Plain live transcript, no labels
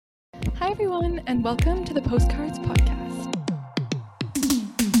Hi everyone, and welcome to the Postcards Podcast.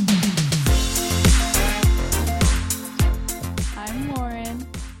 I'm Lauren.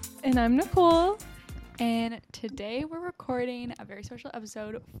 And I'm Nicole. And today we're recording a very special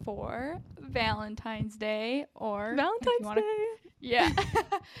episode for Valentine's Day, or Valentine's Day. Yeah.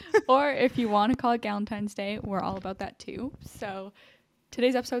 Or if you want to call it GAL-entine Day, we're all about that too. So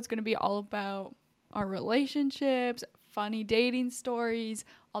today's episode is going to be all about our relationships, funny dating stories,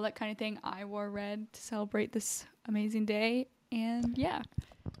 all that kind of thing. I wore red to celebrate this amazing day, and yeah.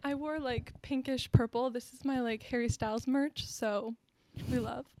 I wore like pinkish purple. This is my like Harry Styles merch, so we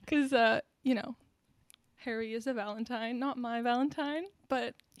love. Because, Harry is a Valentine, not my Valentine,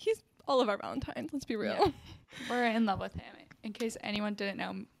 but he's all of our Valentines, let's be real. Yeah. We're in love with him. In case anyone didn't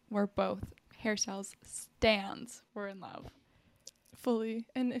know, we're both hairstyles stans. We're in love. Fully.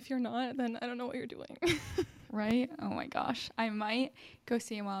 And if you're not, then I don't know what you're doing. Right? Oh my gosh. I might go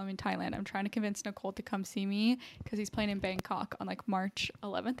see him while I'm in Thailand. I'm trying to convince Nicole to come see me because he's playing in Bangkok on like March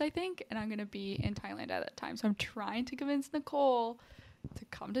 11th, I think. And I'm going to be in Thailand at that time. So I'm trying to convince Nicole to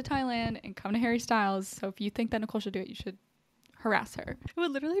come to Thailand and come to Harry Styles. So if you think that Nicole should do it, you should harass her. It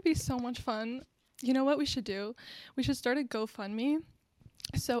would literally be so much fun. You know what we should do? We should start a GoFundMe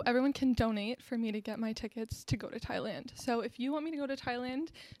so everyone can donate for me to get my tickets to go to Thailand. So if you want me to go to Thailand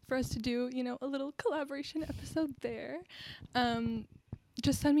for us to do, a little collaboration episode there,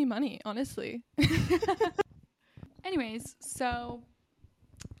 just send me money, honestly. Anyways, so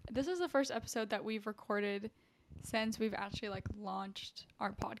this is the first episode that we've recorded since we've actually like launched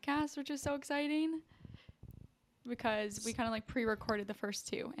our podcast, which is so exciting because we kind of like pre-recorded the first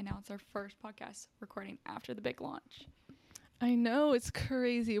two, and now it's our first podcast recording after the big launch. I know, it's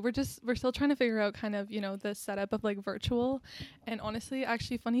crazy. We're still trying to figure out kind of, the setup of like virtual. And honestly,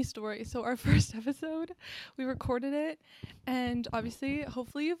 actually funny story. So our first episode, we recorded it, and obviously,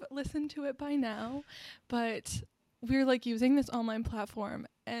 hopefully you've listened to it by now, but we're like using this online platform,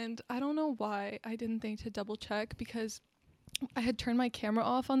 and I don't know why I didn't think to double check, because I had turned my camera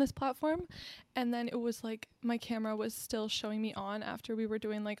off on this platform, and then it was like my camera was still showing me on after we were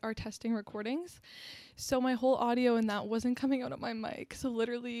doing like our testing recordings. So my whole audio in that wasn't coming out of my mic. So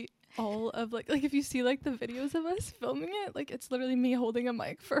literally all of like if you see like the videos of us filming it, like it's literally me holding a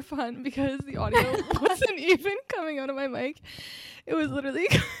mic for fun because the audio wasn't even coming out of my mic. It was literally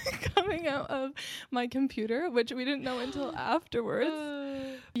coming out of my computer, which we didn't know until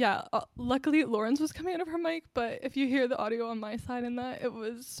afterwards. Yeah, luckily Lauren's was coming out of her mic, but if you hear the audio on my side in that, it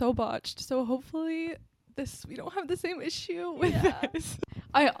was so botched. So hopefully we don't have the same issue with this.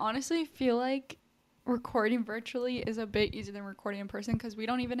 I honestly feel like recording virtually is a bit easier than recording in person because we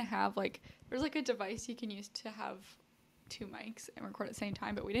don't even have there's like a device you can use to have two mics and record at the same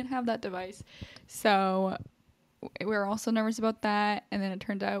time, but we didn't have that device. So we were also nervous about that, and then it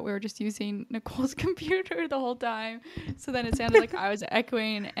turned out we were just using Nicole's computer the whole time, so then it sounded like I was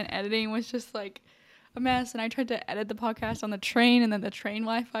echoing, and editing was just like a mess. And I tried to edit the podcast on the train, and then the train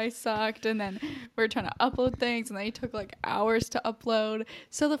Wi-Fi sucked, and then we were trying to upload things, and they took like hours to upload.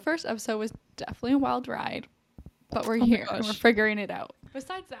 So the first episode was definitely a wild ride, but we're here and we're figuring it out.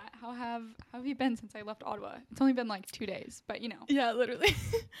 Besides that, how have you been since I left Ottawa? It's only been like 2 days, but Yeah, literally.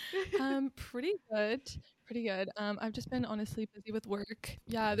 Pretty good. I've just been honestly busy with work.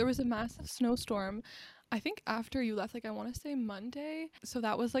 Yeah, there was a massive snowstorm, I think after you left, like I want to say Monday. So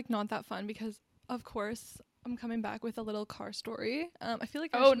that was like not that fun because of course I'm coming back with a little car story. I feel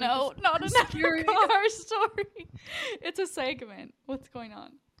like not another car story. It's a segment. What's going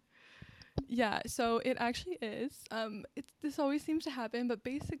on? Yeah, so it actually is. This always seems to happen, but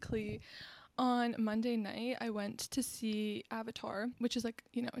basically on Monday night I went to see Avatar, which is like,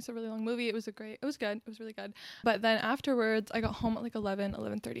 it's a really long movie. It was good. It was really good. But then afterwards I got home at like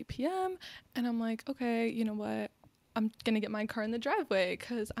 11:30 p.m. and I'm like, okay, you know what? I'm going to get my car in the driveway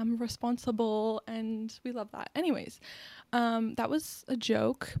because I'm responsible and we love that. Anyways, that was a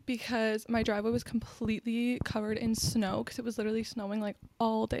joke because my driveway was completely covered in snow because it was literally snowing like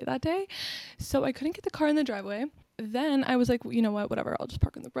all day that day. So I couldn't get the car in the driveway. Then I was like, you know what, whatever, I'll just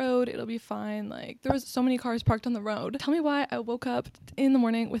park on the road. It'll be fine. Like there was so many cars parked on the road. Tell me why I woke up in the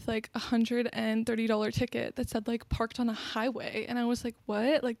morning with like $130 ticket that said like parked on a highway. And I was like,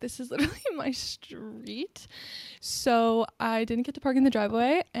 what? Like this is literally my street. So I didn't get to park in the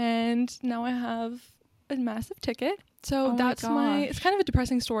driveway, and now I have a massive ticket. So that's it's kind of a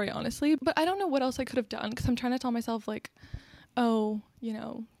depressing story, honestly, but I don't know what else I could have done because I'm trying to tell myself like, oh,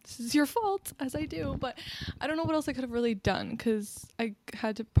 this is your fault, as I do, but I don't know what else I could have really done because I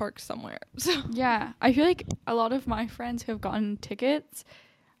had to park somewhere. So yeah, I feel like a lot of my friends who have gotten tickets,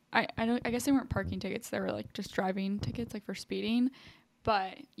 I guess they weren't parking tickets, they were like just driving tickets, like for speeding,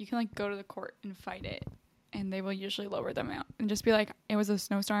 but you can like go to the court and fight it, and they will usually lower the amount and just be like, it was a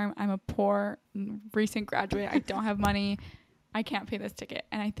snowstorm, I'm a poor recent graduate, I don't have money, I can't pay this ticket,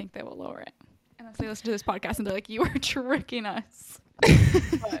 and I think they will lower it unless they listen to this podcast and they're like, you were tricking us.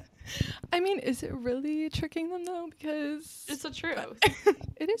 But I mean, is it really tricking them though? Because it's the truth.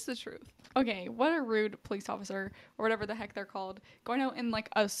 It is the truth. Okay, what a rude police officer or whatever the heck they're called, going out in like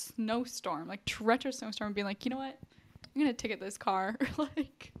a snowstorm, like treacherous snowstorm, and being like, you know what, I'm gonna ticket this car.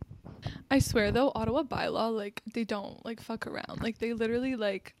 Like, I swear though, Ottawa bylaw, like, they don't like fuck around. Like, they literally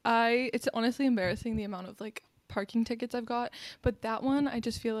like, it's honestly embarrassing the amount of like parking tickets I've got, but that one I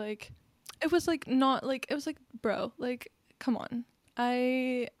just feel like it was like not like, it was like, bro, like, come on.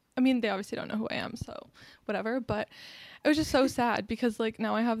 I mean, they obviously don't know who I am, so whatever, but it was just so sad because like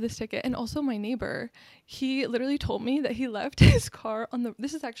now I have this ticket. And also my neighbor, he literally told me that he left his car on the,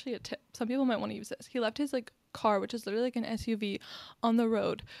 this is actually a tip, some people might want to use this, he left his like car, which is literally like an SUV, on the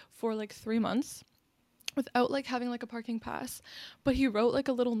road for like 3 months without like having like a parking pass. But he wrote like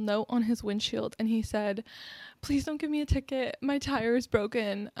a little note on his windshield and he said, please don't give me a ticket, my tire is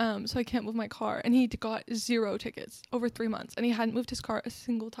broken, so I can't move my car. And he got 0 tickets over 3 months, and he hadn't moved his car a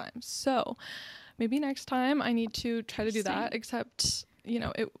single time. So maybe next time I need to try to do that, except, you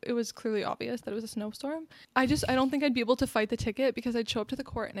know, it was clearly obvious that it was a snowstorm. I don't think I'd be able to fight the ticket because I'd show up to the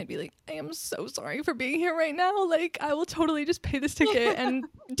court and I'd be like, I am so sorry for being here right now. Like, I will totally just pay this ticket and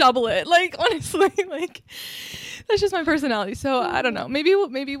double it. Like, honestly, like, that's just my personality. So I don't know. Maybe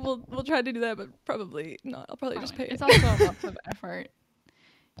we'll try to do that, but probably not. I'll probably just pay it. It's also lots of effort.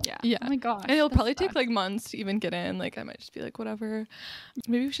 Yeah. Oh my gosh. And it'll probably take like months to even get in. Like, I might just be like, whatever.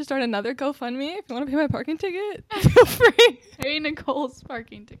 Maybe we should start another GoFundMe. If you want to pay my parking ticket, feel free. Pay Nicole's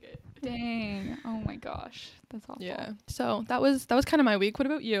parking ticket. Dang. Oh my gosh. That's awful. Yeah. So that was kind of my week. What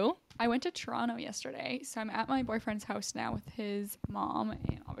about you? I went to Toronto yesterday. So I'm at my boyfriend's house now with his mom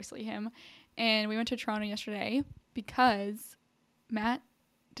and obviously him. And we went to Toronto yesterday because Matt,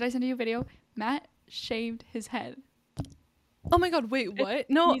 did I send you a video? Matt shaved his head. Oh my god, wait, what?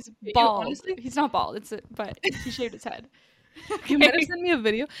 No, he's bald. Honestly, he's not bald. But he shaved his head. You might have sent me a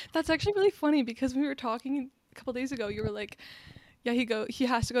video. That's actually really funny because we were talking a couple days ago. You were like, yeah, he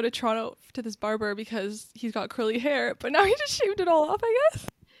has to go to Toronto to this barber because he's got curly hair, but now he just shaved it all off, I guess.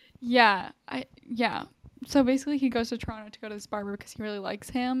 Yeah. So basically he goes to Toronto to go to this barber because he really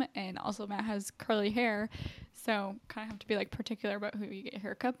likes him, and also Matt has curly hair, so kind of have to be like particular about who you get your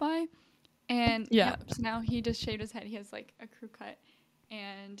hair cut by. And so now he just shaved his head. He has like a crew cut,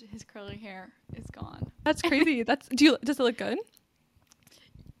 and his curly hair is gone. That's crazy. Does it look good?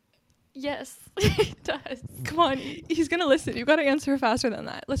 Yes, it does. Come on, he's gonna listen. You gotta answer faster than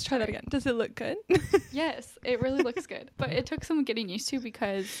that. Let's try that again. Does it look good? Yes, it really looks good, but it took some getting used to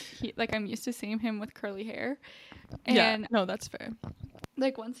because I'm used to seeing him with curly hair. And yeah, no, that's fair.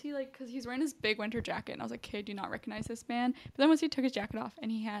 Like once he because he's wearing his big winter jacket, and I was like, okay, I do not recognize this man. But then once he took his jacket off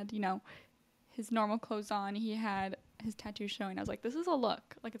and he had, his normal clothes on, he had his tattoo showing, I was like, this is a look.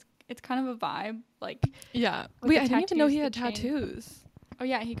 Like it's kind of a vibe. Like, yeah. Wait, I didn't even know he had tattoos. Oh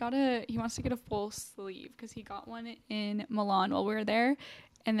yeah, he wants to get a full sleeve because he got one in Milan while we were there,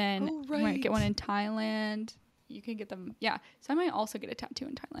 and then he might get one in Thailand. You can get them. Yeah, so I might also get a tattoo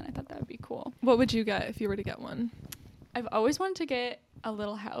in Thailand. I thought that would be cool. What would you get if you were to get one? I've always wanted to get a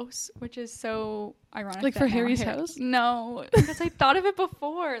little house, which is so ironic. Like for Harry's house? No, because I thought of it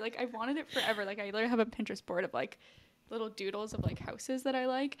before. Like I wanted it forever. Like I literally have a Pinterest board of like little doodles of like houses that I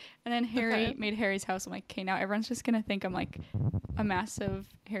like. And then Harry made Harry's house. I'm like, okay, now everyone's just gonna think I'm like a massive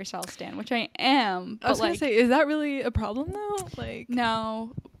Harry Styles stan, which I am. But I was gonna say, is that really a problem though? Like,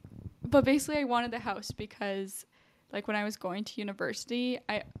 no. But basically, I wanted the house because, like, when I was going to university,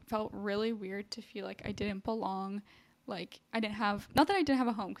 I felt really weird to feel like I didn't belong. Like, not that I didn't have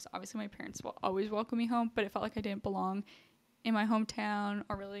a home, because obviously my parents will always welcome me home, but it felt like I didn't belong in my hometown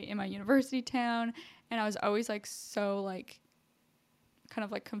or really in my university town. And I was always, like, so, like, kind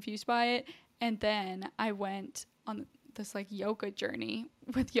of, like, confused by it. And then I went on this, like, yoga journey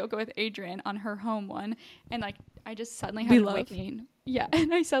with Adrian on her home one. And, like, I just suddenly had an awakening. Yeah.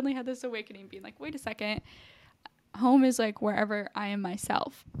 And I suddenly had this awakening being like, wait a second. Home is like wherever I am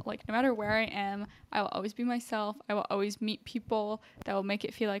myself. Like no matter where I am, I will always be myself. I will always meet people that will make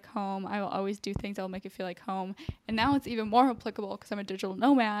it feel like home. I will always do things that will make it feel like home. And now it's even more applicable because I'm a digital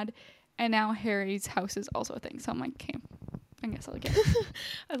nomad. And now Harry's house is also a thing. So I'm like, okay, I guess I'll get it.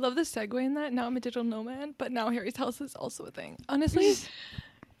 I love the segue in that. Now I'm a digital nomad, but now Harry's house is also a thing. Honestly,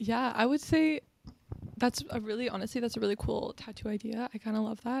 yeah, I would say That's a really, honestly, that's a really cool tattoo idea. I kind of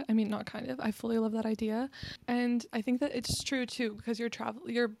love that. I mean, not kind of, I fully love that idea. And I think that it's true too, because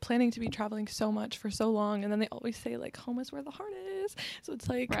you're planning to be traveling so much for so long, and then they always say like home is where the heart is. So it's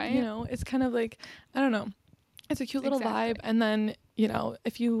like, Right? you know, it's kind of like, I don't know, it's a cute little vibe. And then, you know,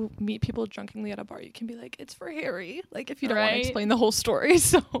 if you meet people drunkenly at a bar, you can be like, it's for Harry, like if you don't want to explain the whole story.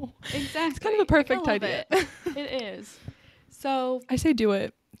 So exactly, it's kind of a perfect idea. It is. So I say do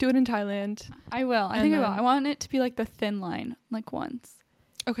it in Thailand. I will. I think I will. I want it to be like the thin line, like once.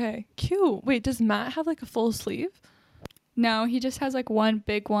 Okay, cute. Wait, does Matt have like a full sleeve? No, he just has like one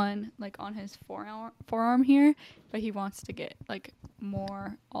big one like on his forearm here, but he wants to get like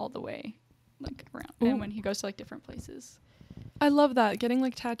more all the way like around. Ooh. And when he goes to like different places. I love that, getting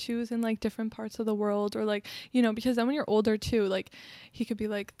like tattoos in like different parts of the world, or like, you know, because then when you're older too, like he could be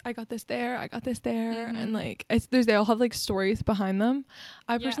like, I got this there, and like they all have like stories behind them.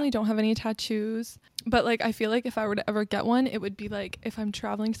 I personally don't have any tattoos, but like I feel like if I were to ever get one, it would be like if I'm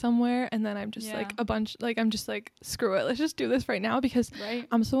traveling somewhere and then I'm just like I'm just like, screw it, let's just do this right now, because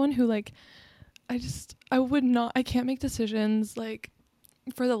I'm someone who like I can't make decisions like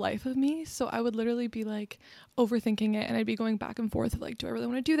for the life of me, so I would literally be like overthinking it, and I'd be going back and forth of like, do I really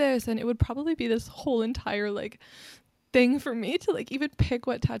want to do this? And it would probably be this whole entire like thing for me to like even pick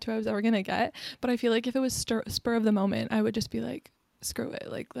what tattoo I was ever gonna get. But I feel like if it was spur of the moment, I would just be like, screw it,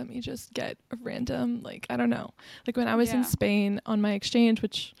 like let me just get a random, like I don't know, like when I was in Spain on my exchange,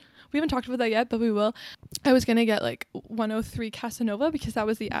 which we haven't talked about that yet, but we will. I was gonna get like 103 Casanova because that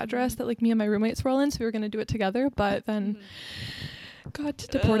was the address that like me and my roommates were all in, so we were gonna do it together, but then got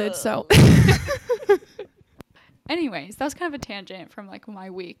deported. So anyways, that was kind of a tangent from like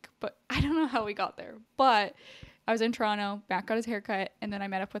my week, but I don't know how we got there. But I was in Toronto, Matt got his haircut, and then I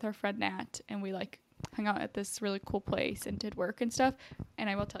met up with our friend Nat, and we like hung out at this really cool place and did work and stuff. And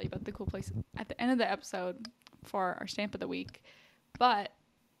I will tell you about the cool place at the end of the episode for our stamp of the week. But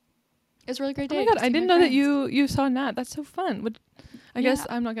it was a really great day. Oh my god, I didn't know that you saw Nat. That's so fun. I guess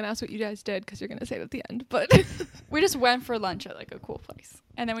I'm not gonna ask what you guys did because you're gonna say it at the end, but we just went for lunch at like a cool place,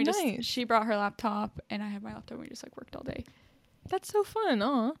 and then she brought her laptop and I had my laptop, and we just like worked all day. That's so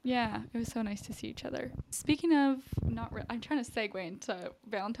fun. Yeah, it was so nice to see each other. Speaking of I'm trying to segue into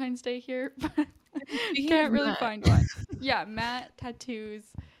Valentine's Day here, but can't really find one. Yeah, Matt tattoos.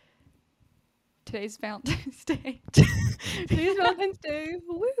 Today's Valentine's Day. Today's Valentine's Day.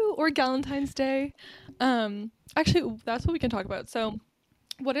 Woo! Or GAL-entine's Day. Actually, that's what we can talk about. So,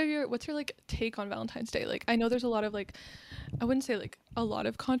 what's your like take on Valentine's Day? Like, I know there's a lot of like, I wouldn't say like a lot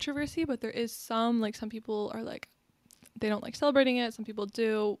of controversy, but there is some people are like, they don't like celebrating it. Some people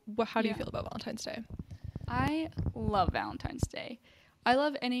do. How do you feel about Valentine's Day? I love Valentine's Day. I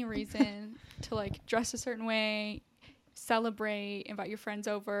love any reason to like dress a certain way, celebrate, invite your friends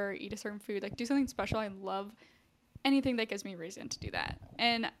over, eat a certain food, like do something special. I love anything that gives me reason to do that.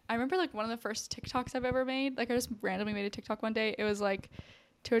 And I remember like one of the first TikToks I've ever made, like I just randomly made a TikTok one day. It was like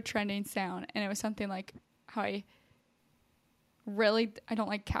to a trending sound, and it was something like how I don't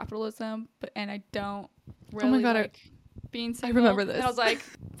like capitalism, and I don't really like being single. I remember this. And I was like,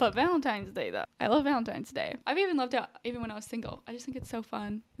 but Valentine's Day though. I love Valentine's Day. I've even loved it even when I was single. I just think it's so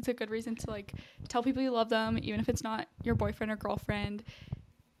fun. It's a good reason to like tell people you love them, even if it's not your boyfriend or girlfriend.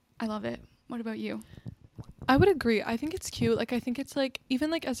 I love it. What about you? I would agree. I think it's cute. Like, I think it's like, even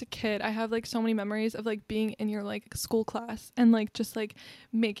like as a kid, I have like so many memories of like being in your like school class and like just like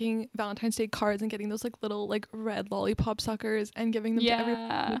making Valentine's Day cards and getting those like little like red lollipop suckers and giving them to everyone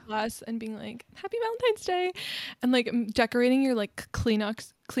in the class and being like, happy Valentine's Day, and like decorating your like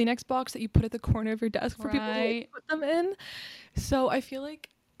Kleenex box that you put at the corner of your desk for people to like, put them in. So I feel like,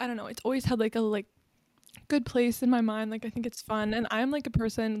 I don't know, it's always had like a like good place in my mind. Like, I think it's fun, and I'm like a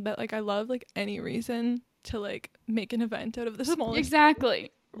person that like I love like any reason to like make an event out of the smallest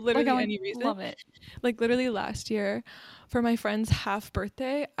literally like, any reason. Love it. Like literally last year for my friend's half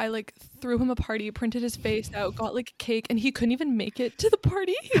birthday, I like threw him a party, printed his face out, got like cake, and he couldn't even make it to the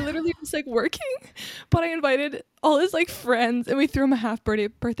party. He literally was like working, but I invited all his like friends and we threw him a half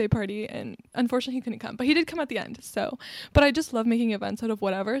birthday party, and unfortunately he couldn't come, but he did come at the end. So, but I just love making events out of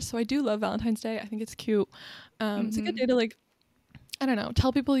whatever. So I do love Valentine's Day. I think it's cute. It's a good day to like, I don't know,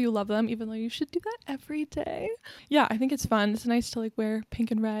 tell people you love them, even though you should do that every day. Yeah, I think it's fun. It's nice to like wear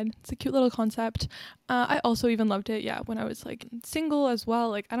pink and red. It's a cute little concept. I also even loved it, when I was like single as well.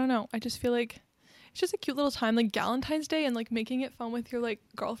 Like, I don't know, I just feel like it's just a cute little time, like GAL-entine's Day, and like making it fun with your like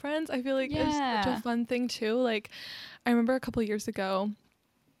girlfriends. I feel like it's such a fun thing too. Like, I remember a couple years ago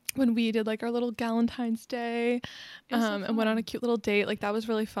when we did like our little GAL-entine's Day and went on a cute little date. Like, that was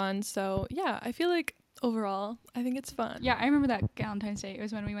really fun. So yeah, I feel like overall. I think it's fun. Yeah, I remember that Valentine's Day. It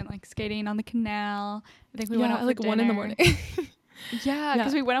was when we went like skating on the canal. I think we went out for like dinner. 1 in the morning. Yeah,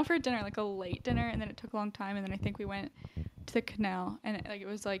 because we went out for dinner, like a late dinner, and then it took a long time, and then I think we went to the canal, and it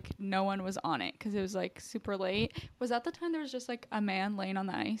was like no one was on it because it was like super late. Was that the time there was just like a man laying on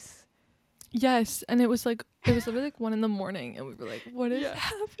the ice? Yes, and it was literally like 1 in the morning, and we were like, what is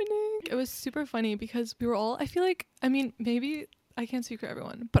happening? It was super funny because we were all, I feel like, I mean, maybe I can't speak for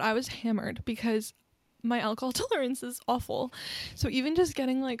everyone, but I was hammered because my alcohol tolerance is awful. So even just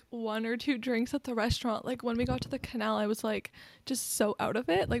getting like 1 or 2 drinks at the restaurant, like when we got to the canal, I was like just so out of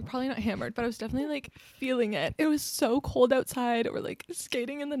it, like probably not hammered, but I was definitely like feeling it. It was so cold outside. We're like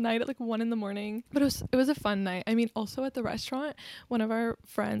skating in the night at like 1 in the morning, but it was a fun night. I mean, also at the restaurant, one of our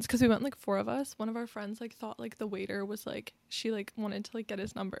friends, because we went like 4 of us, one of our friends like thought like the waiter was like, she like wanted to like get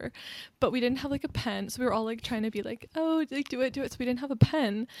his number, but we didn't have like a pen, so we were all like trying to be like, oh, like do it, so we didn't have a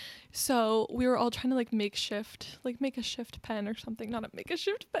pen, so we were all trying to like make a shift pen or something, not a make a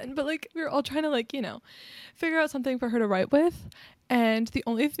shift pen, but like we were all trying to like, you know, figure out something for her to write with, and the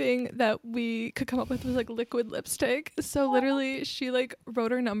only thing that we could come up with was like liquid lipstick. So literally she like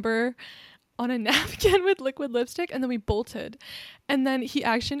wrote her number on a napkin with liquid lipstick, and then we bolted, and then he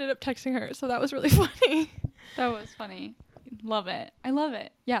actually ended up texting her, so that was really funny. That was funny. Love it. I love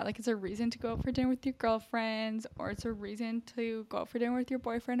it. Yeah, like it's a reason to go out for dinner with your girlfriends, or it's a reason to go out for dinner with your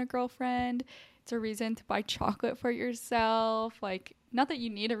boyfriend or girlfriend. It's a reason to buy chocolate for yourself. Like, not that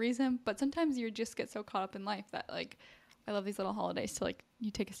you need a reason, but sometimes you just get so caught up in life that like, I love these little holidays to like, you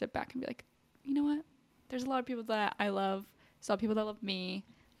take a step back and be like, you know what? There's a lot of people that I love. There's a lot of people that love me.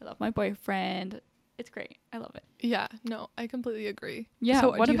 I love my boyfriend. It's great. I love it. Yeah, no, I completely agree. Yeah.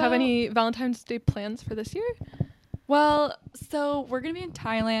 So do you have any Valentine's Day plans for this year? Well, so we're going to be in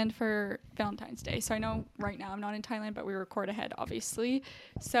Thailand for Valentine's Day. So I know right now I'm not in Thailand, but we record ahead, obviously.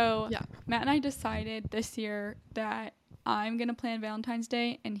 So yeah, Matt and I decided this year that I'm going to plan Valentine's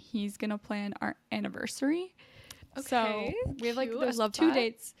Day and he's going to plan our anniversary. Okay. So we have like those 2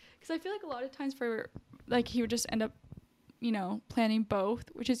 dates. Because I feel like a lot of times for like he would just end up, you know, planning both,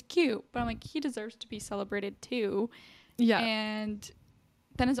 which is cute. But I'm like, he deserves to be celebrated too. Yeah. And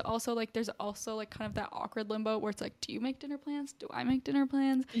then it's also like there's also like kind of that awkward limbo where it's like, do you make dinner plans? Do I make dinner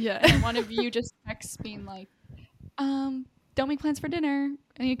plans? Yeah. And one of you just texts being like, don't make plans for dinner.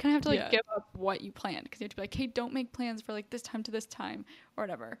 And you kind of have to like give up what you planned, because you have to be like, hey, don't make plans for like this time to this time or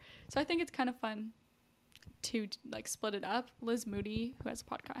whatever. So I think it's kind of fun to like split it up. Liz Moody, who has a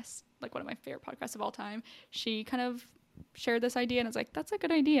podcast, like one of my favorite podcasts of all time, she kind of shared this idea and I was like, that's a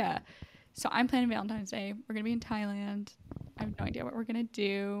good idea. So I'm planning Valentine's Day. We're going to be in Thailand. I have no idea what we're going to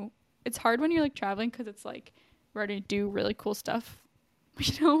do. It's hard when you're like traveling because it's like we're going to do really cool stuff,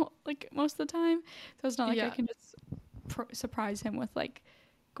 you know, like most of the time. So it's not like I can just surprise him with like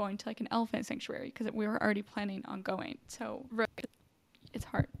going to like an elephant sanctuary because we were already planning on going. So it's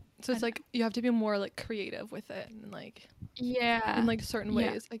hard. So it's like you have to be more like creative with it and like in like certain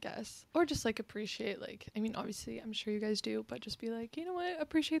ways, I guess, or just like appreciate, like, I mean, obviously I'm sure you guys do, but just be like, you know what,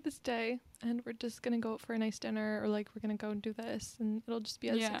 appreciate this day and we're just gonna go out for a nice dinner, or like we're gonna go and do this, and it'll just be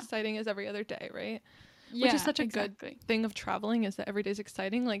as exciting as every other day, right? Which is such a good thing of traveling, is that every day's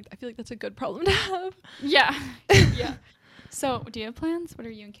exciting. Like, I feel like that's a good problem to have. Yeah. So do you have plans? What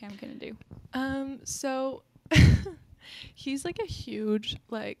are you and Cam gonna do? So he's like a huge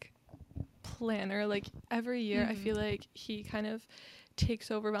like planner. Like every year I feel like he kind of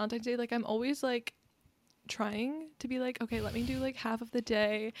takes over Valentine's Day. Like I'm always like trying to be like, okay, let me do like half of the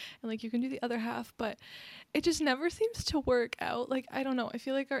day and like you can do the other half, but it just never seems to work out. Like, I don't know, I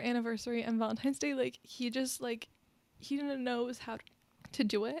feel like our anniversary and Valentine's Day, like he just like he knows how to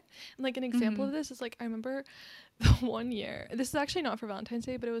do it. And like an example of this is like, I remember the one year, this is actually not for Valentine's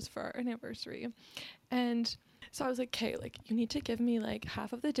Day, but it was for our anniversary, and so I was like, okay, like you need to give me like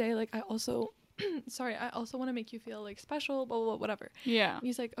half of the day, like I also I also want to make you feel like special, blah, blah, blah, whatever. Yeah. And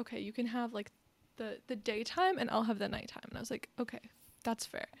he's like, okay, you can have like the daytime and I'll have the nighttime. And I was like, okay, that's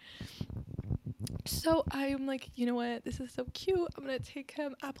fair. So I'm like, you know what, this is so cute, I'm gonna take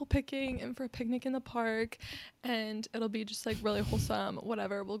him apple picking and for a picnic in the park, and it'll be just like really wholesome,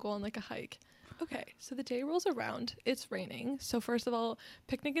 whatever, we'll go on like a hike. Okay, so the day rolls around, it's raining. So first of all,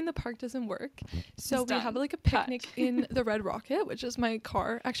 picnic in the park doesn't work. So we have like a picnic in the Red Rocket, which is my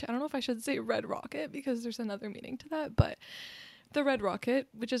car. Actually, I don't know if I should say Red Rocket because there's another meaning to that, but the Red Rocket,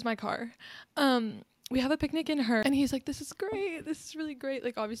 which is my car. We have a picnic in her, and he's like, this is great, this is really great.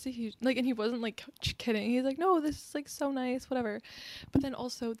 Like, obviously he like, and he wasn't like kidding. He's like, no, this is like so nice, whatever. But then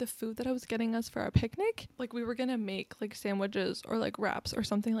also the food that I was getting us for our picnic, like we were gonna make like sandwiches or like wraps or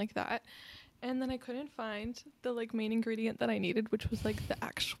something like that. And then I couldn't find the like main ingredient that I needed, which was like the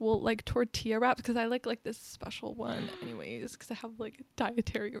actual like tortilla wrap, because I like this special one anyways, because I have like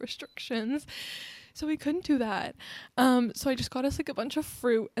dietary restrictions. So we couldn't do that. So I just got us like a bunch of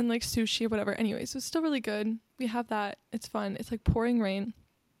fruit and like sushi or whatever. Anyways, it was still really good. We have that. It's fun. It's like pouring rain.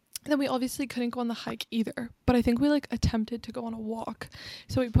 Then we obviously couldn't go on the hike either, but I think we like attempted to go on a walk.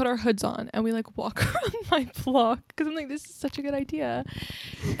 So we put our hoods on and we like walk around my block, because I'm like, this is such a good idea.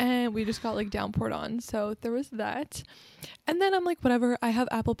 And we just got like downpoured on. So there was that. And then I'm like, whatever, I have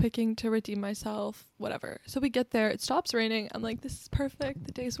apple picking to redeem myself, whatever. So we get there, it stops raining. I'm like, this is perfect.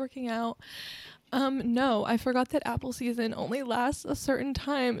 The day's working out. No, I forgot that apple season only lasts a certain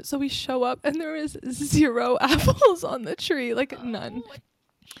time. So we show up and there is 0 apples on the tree, like none.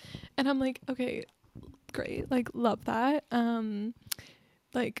 And I'm like, okay, great. Like, love that.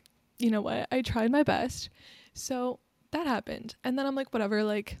 Like, you know what? I tried my best. So that happened. And then I'm like, whatever,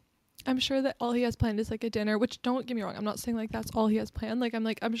 like, I'm sure that all he has planned is like a dinner, which don't get me wrong. I'm not saying like that's all he has planned. Like,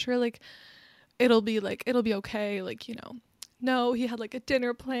 I'm sure like it'll be okay. Like, you know, no, he had like a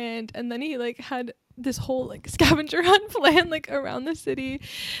dinner planned, and then he like had this whole like scavenger hunt plan like around the city.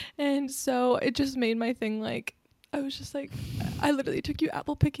 And so it just made my thing like, I was just like, I literally took you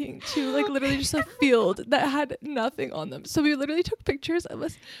apple picking to like literally just a field that had nothing on them. So we literally took pictures of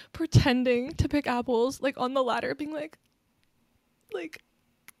us pretending to pick apples, like on the ladder, being like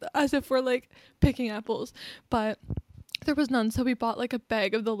as if we're like picking apples, but there was none. So we bought like a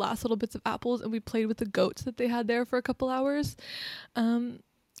bag of the last little bits of apples and we played with the goats that they had there for a couple hours.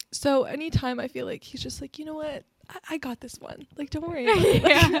 So anytime I feel like he's just like, you know what? I got this one. Like, don't worry about it.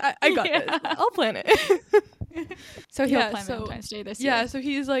 Like, I got this. I'll plan it. So he'll plan Valentine's Day this year. Yeah, so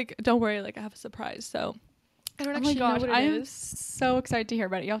he's like, don't worry, like I have a surprise. So I don't actually know what it is. I'm so excited to hear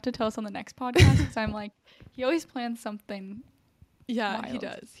about it. You have to tell us on the next podcast, because I'm like, he always plans something. Yeah, wild.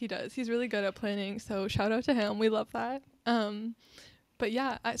 He does. He's really good at planning. So shout out to him. We love that. But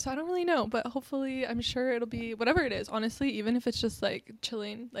yeah, so I don't really know, but hopefully I'm sure it'll be whatever it is. Honestly, even if it's just like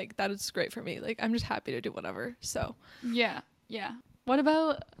chilling, like that is great for me. Like I'm just happy to do whatever. So yeah. What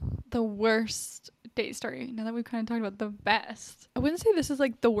about the worst date story? Now that we've kind of talked about the best, I wouldn't say this is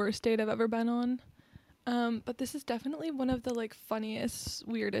like the worst date I've ever been on. But this is definitely one of the like funniest,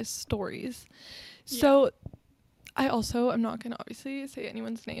 weirdest stories. Yeah. So I'm not gonna obviously say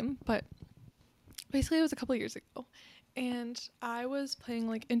anyone's name, but basically it was a couple years ago. And I was playing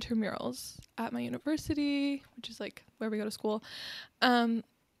like intramurals at my university, which is like where we go to school. And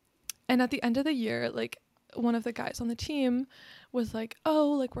at the end of the year, like one of the guys on the team was like,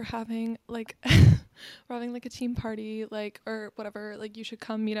 oh, like we're having like a team party, like, or whatever, like you should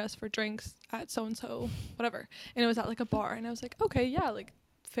come meet us for drinks at so and so, whatever. And it was at like a bar, and I was like, okay, yeah, like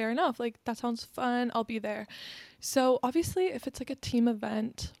fair enough, like that sounds fun, I'll be there. So obviously if it's like a team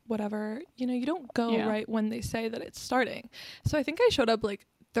event, whatever, you know, you don't go right when they say that it's starting. So I think I showed up like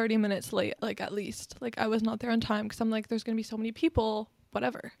 30 minutes late, like at least, like I was not there on time, because I'm like, there's gonna be so many people,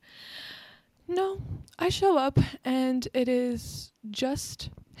 whatever. No, I show up and it is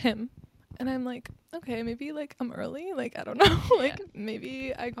just him. And I'm like, okay, maybe like I'm early. Like, I don't know. Like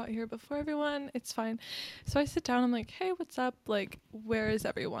maybe I got here before everyone. It's fine. So I sit down. I'm like, hey, what's up? Like, where is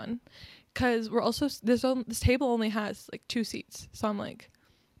everyone? Because we're also, this table only has like 2 seats. So I'm like,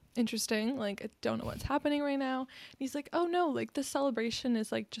 interesting. Like, I don't know what's happening right now. And he's like, oh no, like the celebration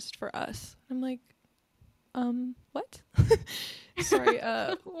is like just for us. I'm like, what? Sorry,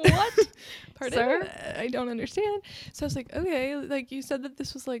 what? Pardon? Sir? I don't understand. So I was like, okay, like you said that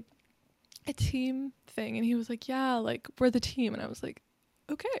this was like a team thing. And he was like, yeah, like we're the team. And I was like,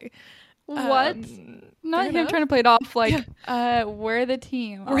 okay. What? Not him trying to play it off like, we're the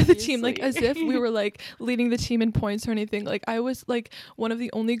team. We're the team, like as if we were like leading the team in points or anything. Like I was like one of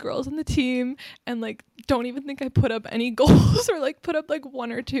the only girls on the team, and like don't even think I put up any goals or like put up like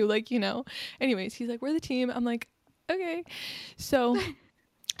 1 or 2, like, you know. Anyways, he's like, we're the team. I'm like, okay. So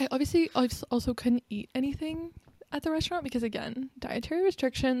I obviously also couldn't eat anything at the restaurant because, again, dietary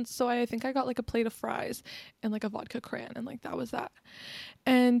restrictions. So I think I got like a plate of fries and like a vodka cran, and like that was that.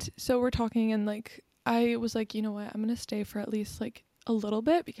 And so we're talking, and like I was like, you know what, I'm gonna stay for at least like a little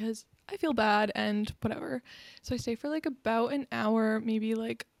bit because I feel bad and whatever. So I stay for like about an hour, maybe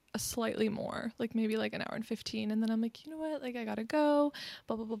like a slightly more, like maybe like an hour and 15, and then I'm like, you know what, like I gotta go,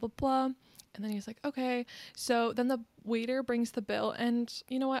 blah blah blah blah blah. And then he's like, okay. So then the waiter brings the bill, and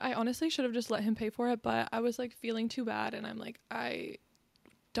you know what, I honestly should have just let him pay for it, but I was like feeling too bad, and I'm like, I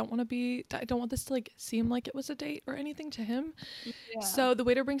don't want this to like seem like it was a date or anything to him. Yeah. So the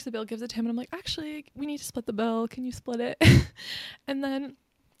waiter brings the bill, gives it to him, and I'm like, actually, we need to split the bill. Can you split it? And then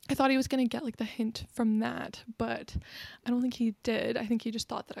I thought he was going to get like the hint from that, but I don't think he did. I think he just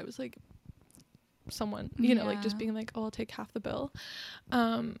thought that I was like someone, you know, like just being like, oh, I'll take half the bill.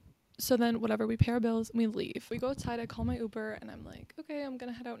 So then whatever, we pay our bills and we leave. We go outside, I call my Uber and I'm like, okay, I'm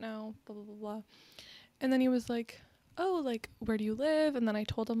gonna head out now, blah blah blah blah. And then he was like, oh, like, where do you live? And then I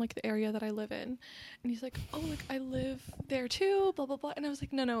told him like the area that I live in, and he's like, oh, like I live there too, blah blah blah. And I was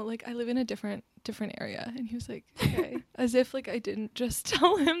like, no, like I live in a different area. And he was like, okay. As if like I didn't just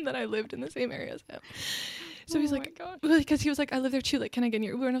tell him that I lived in the same area as him. So he's like, because he was like, I live there too, like, can I get in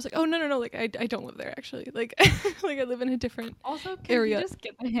your Uber? And I was like, oh, no, like I don't live there actually, like like I live in a different area. You just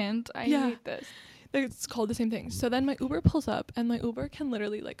get the hint. I hate this. It's called the same thing. So then my Uber pulls up, and my Uber can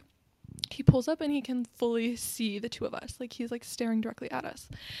literally like, he pulls up and he can fully see the two of us, like he's like staring directly at us.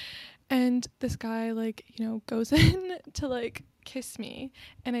 And this guy, like, you know, goes in to like kiss me,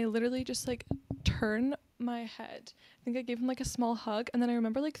 and I literally just like turn my head. I think I gave him like a small hug, and then I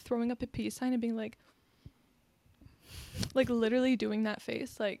remember like throwing up a peace sign and being like literally doing that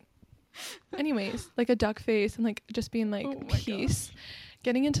face, like, anyways, like a duck face, and like just being like peace.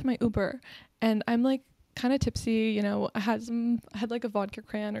 Getting into my Uber, and I'm like kind of tipsy, you know, I had like a vodka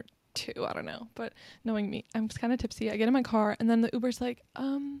cran or two, I don't know, but knowing me, I'm just kind of tipsy. I get in my car, and then the Uber's like,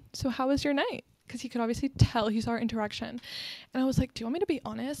 so how was your night? Because he could obviously tell, he saw our interaction. And I was like, do you want me to be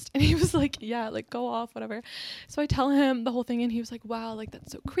honest? And he was like, yeah, like go off, whatever. So I tell him the whole thing, and he was like, wow, like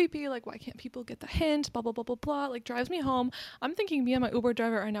that's so creepy, like why can't people get the hint, blah blah blah blah blah, like drives me home. I'm thinking me and my Uber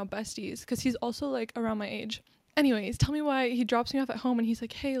driver are now besties, because he's also like around my age. Anyways, tell me why he drops me off at home, and he's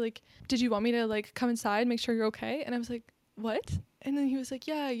like, hey, like did you want me to like come inside, make sure you're okay? And I was like, what? And then he was like,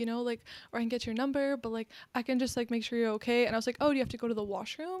 yeah, you know, like, or I can get your number, but like I can just like make sure you're okay. And I was like, oh, do you have to go to the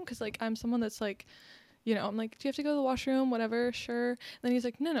washroom? Because like I'm someone that's like, you know, I'm like, do you have to go to the washroom? Whatever, sure. And then he's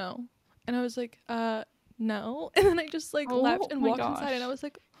like, no. And I was like, no. And then I just like left and walked inside, and I was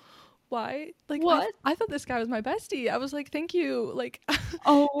like, why? Like, what? I thought this guy was my bestie. I was like, thank you. Like,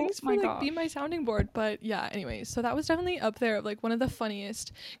 thanks for like being my sounding board. But yeah, anyways, so that was definitely up there of like one of the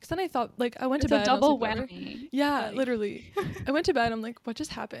funniest. Because then I thought, like, I went to bed. It's a double like, whammy. Yeah, like. Literally. I went to bed. I'm like, what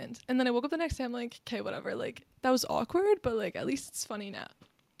just happened? And then I woke up the next day. I'm like, okay, whatever. Like, that was awkward, but like at least it's funny now.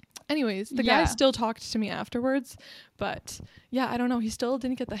 Anyways, the guy still talked to me afterwards, but yeah, I don't know. He still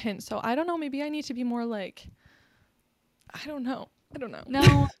didn't get the hint. So I don't know. Maybe I need to be more like, I don't know.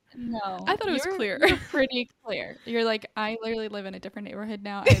 No. I thought it was clear. You're pretty clear. You're like, I literally live in a different neighborhood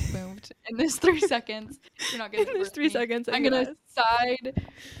now. I've moved. In this 3 seconds, you're not getting in this 3 seconds. I'm going to side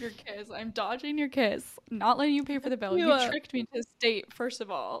your kiss. I'm dodging your kiss. Not letting you pay for the bill. You tricked me to this date, first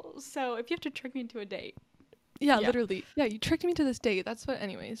of all. So if you have to trick me into a date. Yeah, literally. Yeah, you tricked me to this date. That's what,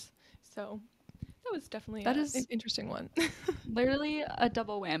 anyways. So that was definitely an interesting one. Literally a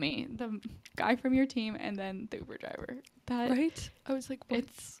double whammy. The guy from your team and then the Uber driver. Right? I was like, what?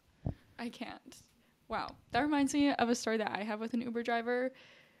 I can't. Wow. That reminds me of a story that I have with an Uber driver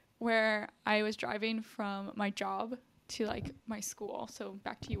where I was driving from my job to like my school. So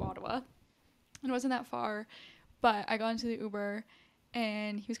back to Ottawa. It wasn't that far, but I got into the Uber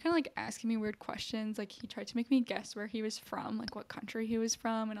and he was kind of like asking me weird questions. Like he tried to make me guess where he was from, like what country he was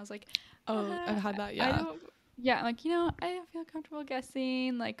from. And I was like, I've had that. Yeah. I'm like, you know, I don't feel comfortable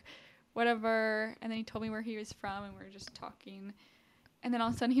guessing, like whatever. And then he told me where he was from and we were just talking. And then all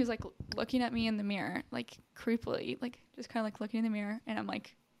of a sudden he was like looking at me in the mirror, like creepily, like just kind of like looking in the mirror. And I'm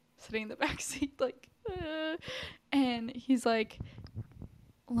like sitting in the back seat, like, and he's like,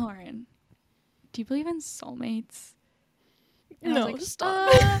 Lauren, do you believe in soulmates? And no, I was like,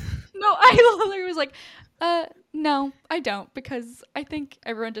 stop. No, I literally was like, no, I don't, because I think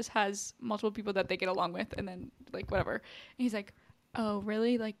everyone just has multiple people that they get along with and then like whatever. And he's like, oh,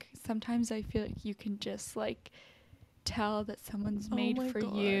 really? Like sometimes I feel like you can just like tell that someone's made for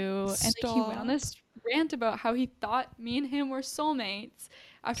you. Stop. And like he went on this rant about how he thought me and him were soulmates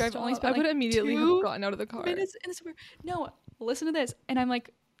after I've only spent I would like immediately have gotten out of the car. Minutes in this Uber. No, listen to this. And I'm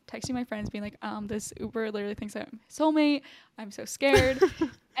like texting my friends being like, this Uber literally thinks I'm his soulmate. I'm so scared.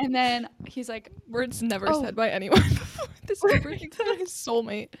 And then he's like, words never said by anyone before. This Uber thinks I'm his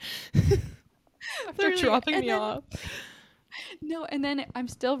soulmate. After dropping me off. No, and then I'm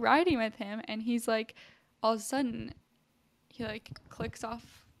still riding with him and he's like, all of a sudden he like clicks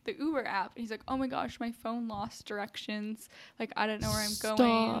off the Uber app and he's like, oh my gosh, my phone lost directions. Like, I don't know where I'm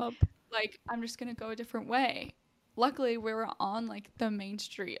going. Like, I'm just gonna go a different way. Luckily, we were on like the main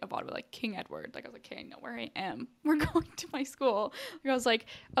street of Ottawa, like King Edward. Like I was like, okay, I know where I am. We're going to my school. Like I was like,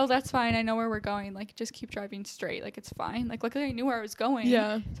 oh, that's fine. I know where we're going. Like just keep driving straight. Like it's fine. Like luckily I knew where I was going.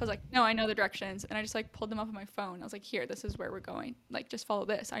 Yeah. So I was like, no, I know the directions. And I just like pulled them up on my phone. I was like, here, this is where we're going. Like just follow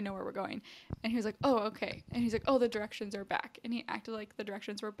this. I know where we're going. And he was like, oh, okay. And he's like, oh, the directions are back. And he acted like the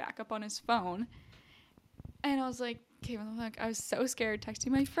directions were back up on his phone. And I was like, okay, what the fuck? I was so scared texting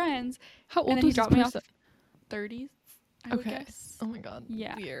my friends. How And old then he was this dropped me off person? 30s, I would guess. Oh my god.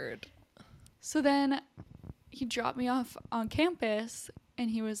 Yeah. Weird. So then he dropped me off on campus and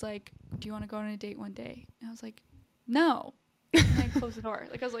he was like, do you want to go on a date one day? And I was like, no. And I closed the door.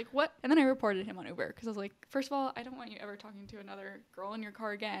 Like, I was like, what? And then I reported him on Uber because I was like, first of all, I don't want you ever talking to another girl in your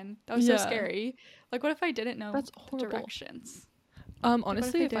car again. That was so scary. Like, what if I didn't know That's the horrible. directions?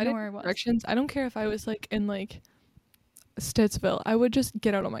 Honestly, if I didn't know directions, I don't care if I was like in like Stittsville. I would just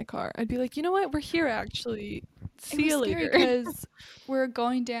get out of my car. I'd be like, you know what? We're here actually. See you later. Because we're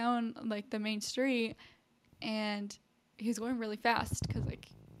going down like the main street and he's going really fast because like,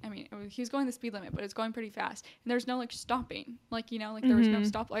 I mean, he was going the speed limit, but it's going pretty fast. And there's no like stopping, like, you know, like there was no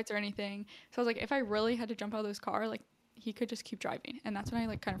stoplights or anything. So I was like, if I really had to jump out of this car, like he could just keep driving. And that's when I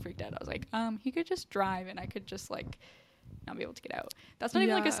like kind of freaked out. I was like, he could just drive and I could just like not be able to get out. That's not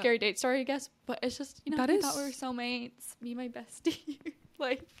even like a scary date story, I guess, but it's just, you know, I thought we were soulmates, me, my bestie.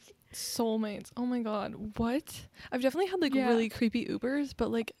 Like soulmates. Oh my god, what? I've definitely had like really creepy Ubers,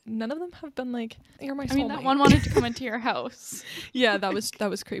 but like none of them have been like, you're my soulmate. I mean, that one wanted to come into your house. Yeah, that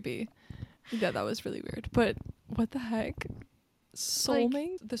was creepy. Yeah, that was really weird. But what the heck? Soulmate?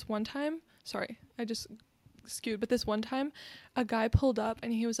 Like, this one time, sorry, I just skewed, but this one time a guy pulled up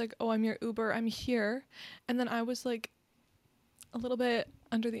and he was like, oh, I'm your Uber, I'm here. And then I was like a little bit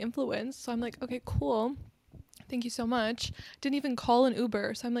under the influence, so I'm like, okay, cool, thank you so much. Didn't even call an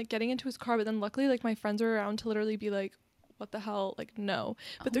Uber, so I'm like getting into his car, but then luckily like my friends were around to literally be like, what the hell, like no.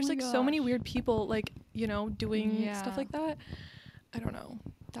 But there's like so many weird people like, you know, doing stuff like that. I don't know,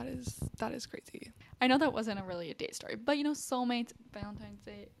 that is crazy. I know that wasn't really a date story, but you know, soulmates, Valentine's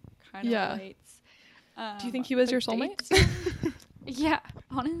Day kind of relates. Do you think he was your soulmate? Yeah,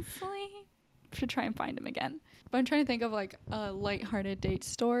 honestly, should try and find him again. But I'm trying to think of like a lighthearted date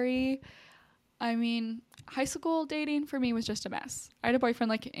story. I mean, high school dating for me was just a mess. I had a boyfriend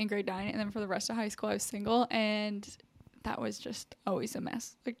like in grade 9, and then for the rest of high school I was single, and that was just always a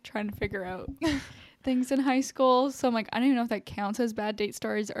mess. Like trying to figure out things in high school. So I'm like, I don't even know if that counts as bad date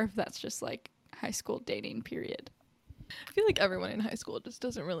stories or if that's just like high school dating period. I feel like everyone in high school just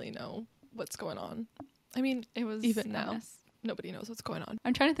doesn't really know what's going on. I mean, it was even now. Nobody knows what's going on.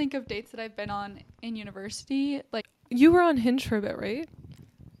 I'm trying to think of dates that I've been on in university. Like, you were on Hinge for a bit, right?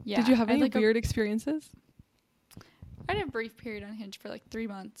 Yeah. Did you have any weird experiences? I had a brief period on Hinge for like 3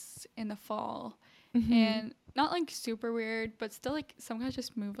 months in the fall. And not like super weird, but still like some guys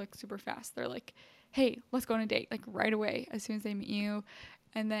just move like super fast. They're like, hey, let's go on a date like right away as soon as they meet you.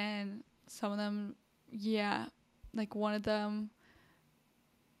 And then some of them, like one of them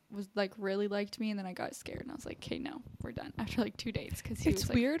was like really liked me, and then I got scared and I was like, okay, no, we're done after like 2 dates because he was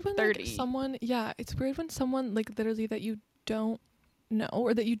like weird when 30. Like someone it's weird when someone like literally that you don't know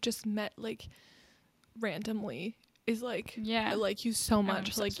or that you just met like randomly is like I like you so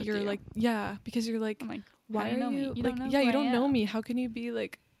much, like you're like because you're like, why are you like you don't know me, how can you be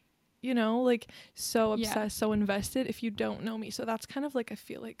like, you know, like so obsessed, so invested if you don't know me? So that's kind of like I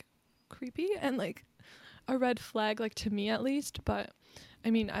feel like creepy and like a red flag, like to me at least. But I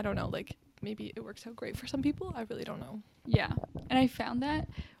mean, I don't know, like maybe it works out great for some people, I really don't know. And I found that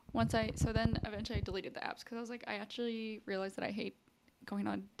so then eventually I deleted the apps because I was like, I actually realized that I hate going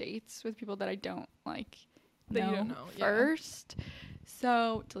on dates with people that I don't like that you don't know first.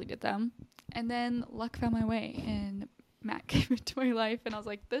 So deleted them, and then luck found my way and Matt came into my life, and I was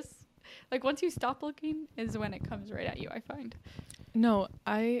like, this, like once you stop looking is when it comes right at you, I find. No,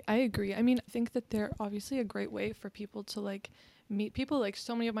 I agree. I mean, I think that they're obviously a great way for people to like meet people. Like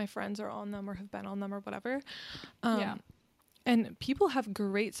so many of my friends are on them or have been on them or whatever. And people have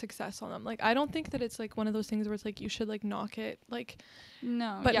great success on them. Like, I don't think that it's like one of those things where it's like you should like knock it. Like,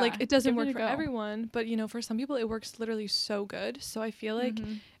 no, but like it doesn't work for everyone. But you know, for some people it works literally so good. So I feel like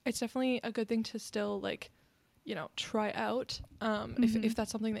it's definitely a good thing to still like, you know, try out if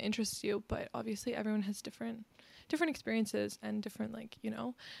that's something that interests you. But obviously everyone has different experiences and different like, you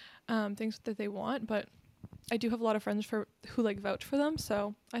know, things that they want. But I do have a lot of friends who like vouch for them,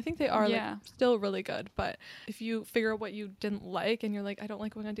 so I think they are like still really good. But if you figure out what you didn't like and you're like, I don't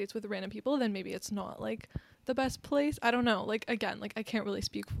like going on dates with random people, then maybe it's not like the best place. I don't know. Like again, like I can't really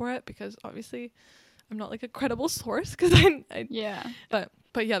speak for it because obviously I'm not like a credible source because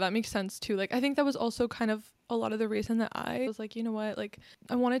But yeah, that makes sense too. Like I think that was also kind of a lot of the reason that I was like, you know what, like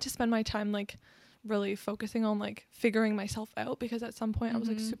I wanted to spend my time like really focusing on like figuring myself out, because at some point I was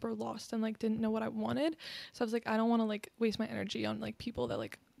like super lost and like didn't know what I wanted. So I was like, I don't want to like waste my energy on like people that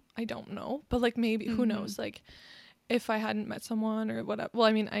like I don't know. But like maybe who knows, like if I hadn't met someone or whatever. Well,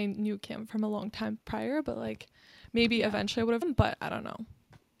 I mean, I knew Kim from a long time prior, but like maybe eventually I would have, but I don't know.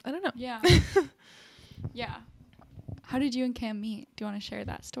 Yeah. Yeah. How did you and Cam meet? Do you want to share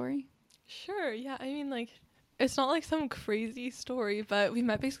that story? Sure. Yeah. I mean, like, it's not like some crazy story, but we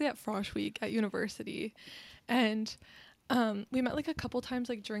met basically at Frosh Week at university, and we met like a couple times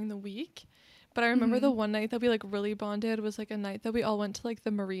like during the week. But I remember the one night that we like really bonded was like a night that we all went to like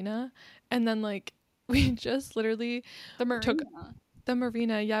the marina, and then like we just literally took the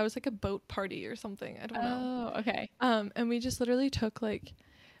marina. Yeah, it was like a boat party or something. I don't know. Oh, okay. And we just literally took like,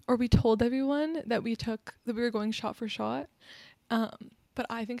 or we told everyone that we were going shot for shot. But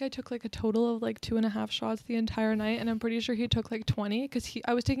I think I took like a total of like 2.5 shots the entire night, and I'm pretty sure he took like 20 because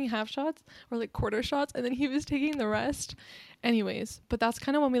I was taking half shots or like quarter shots, and then he was taking the rest. Anyways, but that's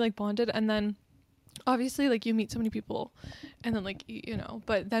kind of when we like bonded, and then obviously like you meet so many people, and then like you know,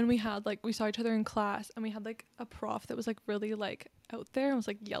 but then we saw each other in class, and we had like a prof that was like really like out there and was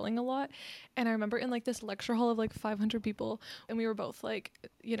like yelling a lot. And I remember in like this lecture hall of like 500 people, and we were both like,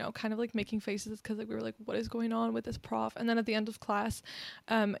 you know, kind of like making faces because like we were like, what is going on with this prof? And then at the end of class,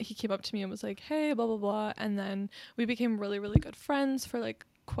 he came up to me and was like, hey, blah blah blah, and then we became really really good friends for like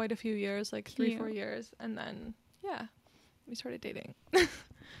quite a few years, like 3-4 years, and then yeah, we started dating.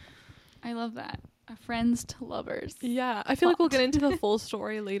 I love that. Friends to lovers. Yeah, I feel like we'll get into the full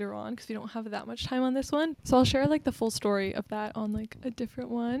story later on because we don't have that much time on this one. So I'll share like the full story of that on like a different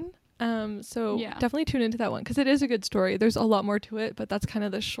one. So definitely tune into that one because it is a good story. There's a lot more to it, but that's kind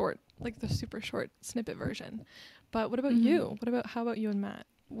of the short, like the super short snippet version. But what about you? How about you and Matt?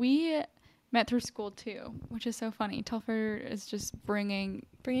 We met through school too, which is so funny. Telfer is just bringing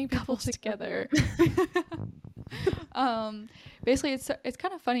people together. Basically it's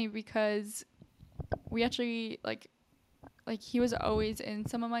kind of funny because we actually like he was always in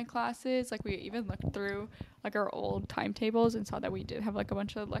some of my classes. Like we even looked through like our old timetables and saw that we did have like a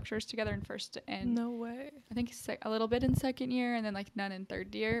bunch of lectures together in first and no way. I think a little bit in second year, and then like none in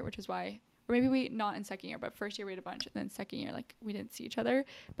third year, which is why, or maybe we not in second year, but first year we had a bunch, and then second year like we didn't see each other.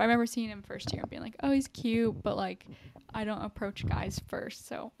 But I remember seeing him first year and being like, oh, he's cute, but like I don't approach guys first,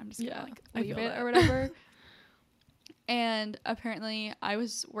 so I'm just gonna like leave it or whatever. And apparently I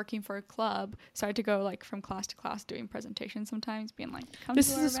was working for a club, so I had to go like from class to class doing presentations sometimes, being like, come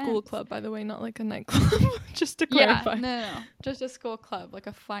this to is our a school events. Club, by the way, not like a nightclub. Just to clarify. No, just a school club, like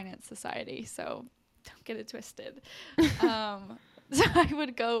a finance society, so don't get it twisted. So I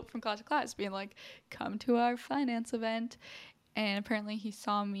would go from class to class being like, come to our finance event. And apparently he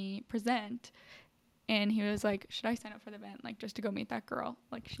saw me present, and he was like, should I sign up for the event, like just to go meet that girl,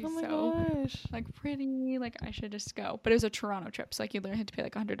 like she's like pretty, like I should just go. But it was a Toronto trip, so like you literally had to pay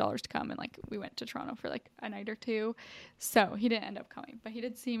like $100 to come, and like we went to Toronto for like a night or two, so he didn't end up coming, but he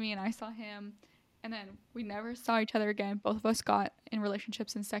did see me and I saw him, and then we never saw each other again. Both of us got in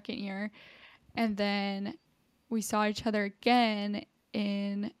relationships in second year, and then we saw each other again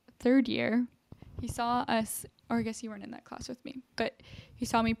in third year. He saw us, or I guess you weren't in that class with me, but he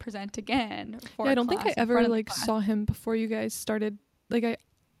saw me present again for I don't think I ever like saw him before you guys started. Like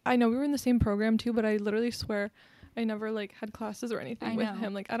I know we were in the same program too, but I literally swear I never like had classes or anything with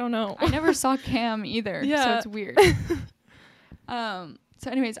him. Like I don't know. I never saw Cam either. Yeah. So it's weird.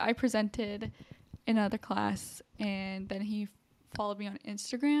 So anyways, I presented in another class, and then he followed me on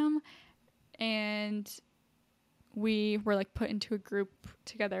Instagram, and we were like put into a group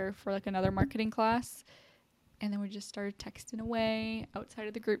together for like another marketing class, and then we just started texting away outside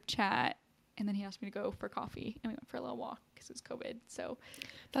of the group chat, and then he asked me to go for coffee, and we went for a little walk because it was COVID. So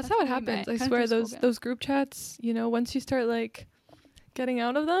that's how it happens. I swear those group chats, you know, once you start like getting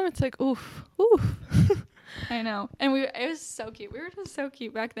out of them, it's like oof. I know. And it was so cute. We were just so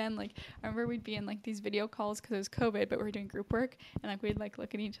cute back then. Like I remember we'd be in like these video calls because it was COVID, but we were doing group work, and like we'd like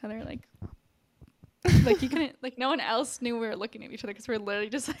look at each other like you couldn't, like no one else knew we were looking at each other because we were literally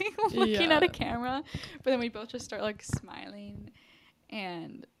just like looking at a camera, but then we both just start like smiling,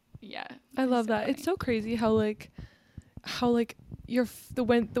 and I love that. Funny. It's so crazy how the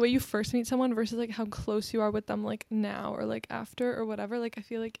way you first meet someone versus like how close you are with them like now or like after or whatever. Like I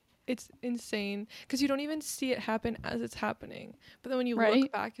feel like it's insane because you don't even see it happen as it's happening, but then when you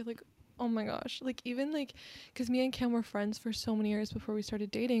look back you're like, oh my gosh. Like even like because me and Cam were friends for so many years before we started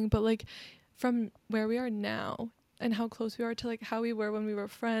dating, but like from where we are now and how close we are to like how we were when we were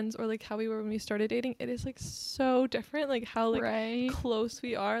friends or like how we were when we started dating, it is like so different, like how like close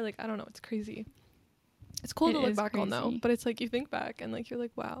we are. Like I don't know, it's crazy. It's cool to look back on though, but it's like you think back and like you're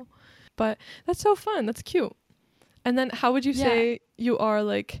like wow. But that's so fun. That's cute. And then how would you say you are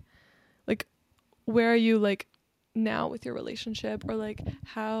like where are you like now with your relationship, or like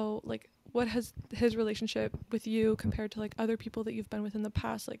how like what has his relationship with you compared to like other people that you've been with in the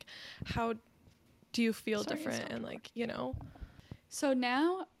past? Like how do you feel different and like, you know? So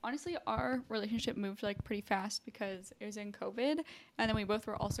now, honestly, our relationship moved like pretty fast because it was in COVID, and then we both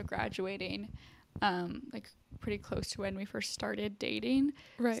were also graduating, like pretty close to when we first started dating.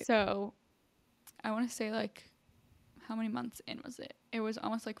 Right. So I want to say like, how many months in was it? It was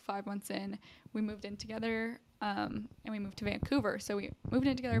almost like 5 months in. We moved in together, and we moved to Vancouver. So we moved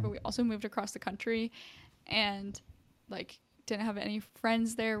in together, but we also moved across the country, and like didn't have any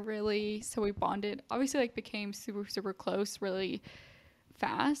friends there really. So we bonded. Obviously, like became super super close really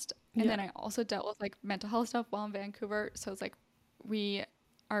fast. And then I also dealt with like mental health stuff while in Vancouver. So it's like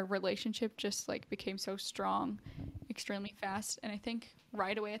our relationship just like became so strong extremely fast. And I think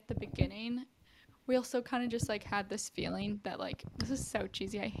right away at the beginning, we also kind of just like had this feeling that like, this is so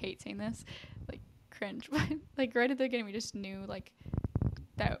cheesy, I hate saying this, like cringe, but like right at the beginning we just knew like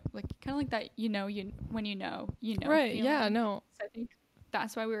that, like kind of like that, when you know right feeling. yeah no So I think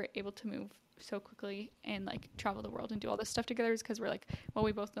that's why we were able to move so quickly and like travel the world and do all this stuff together, is because we're like, well,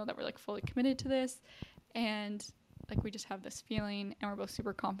 we both know that we're like fully committed to this, and like we just have this feeling, and we're both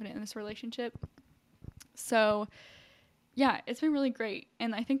super confident in this relationship. So yeah, it's been really great.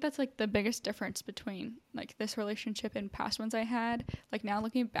 And I think that's like the biggest difference between like this relationship and past ones I had. Like now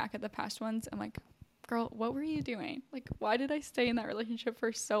looking back at the past ones, I'm like, girl, what were you doing? Like, why did I stay in that relationship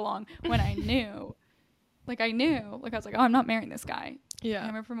for so long when I knew? Like I was like, oh, I'm not marrying this guy. yeah And I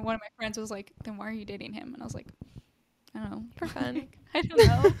remember one of my friends was like, then why are you dating him? And I was like, I don't know. for fun. Like, I don't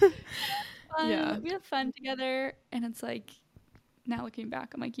know. Yeah. We had fun together. And it's like, now looking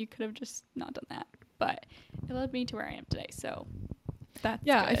back, I'm like, you could have just not done that. But it led me to where I am today. So that's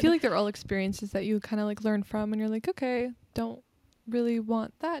Yeah, good. I feel like they're all experiences that you kind of like learn from, and you're like, okay, don't really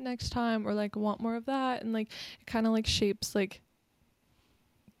want that next time, or like want more of that, and like it kind of like shapes like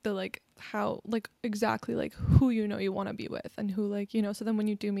the like how like exactly like who you want to be with, and who like so then when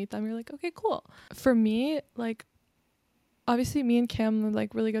you do meet them, you're like, okay, cool. For me, like obviously me and Cam were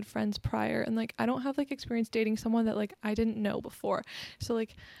like really good friends prior, and like I don't have like experience dating someone that like I didn't know before, so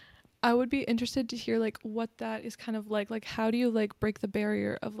like I would be interested to hear like what that is kind of like how do you like break the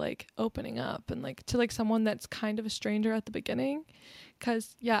barrier of like opening up and like to like someone that's kind of a stranger at the beginning,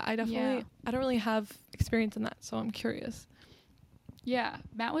 because I don't really have experience in that, so I'm curious.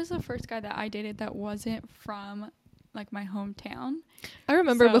 Matt was the first guy that I dated that wasn't from like my hometown. I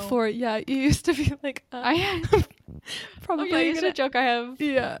remember before you used to be like I probably I used to joke I have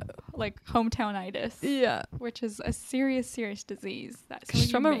like hometownitis, which which is a serious disease that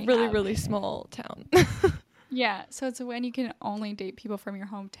she's from a really small town. So it's when you can only date people from your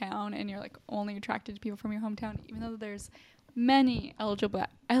hometown, and you're like only attracted to people from your hometown, even though there's many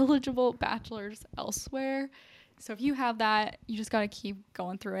eligible bachelors elsewhere. So if you have that, you just got to keep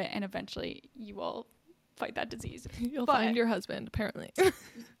going through it, and eventually you will fight that disease. You'll find your husband, apparently.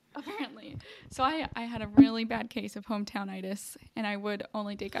 Apparently. So I had a really bad case of hometownitis, and I would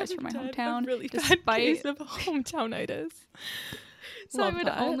only date guys from my hometown. A really bad case of hometownitis. So I would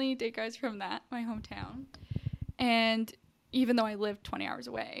only date guys from my hometown. And even though I lived 20 hours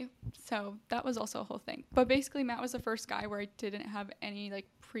away. So that was also a whole thing. But basically Matt was the first guy where I didn't have any like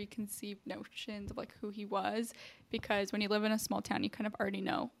preconceived notions of like who he was, because when you live in a small town, you kind of already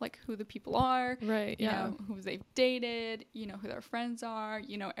know like who the people are, right? You know who they've dated, you know who their friends are,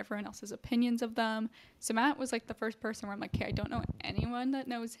 you know everyone else's opinions of them. So Matt was like the first person where I'm like, okay, I don't know anyone that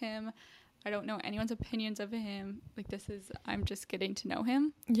knows him. I don't know anyone's opinions of him. Like I'm just getting to know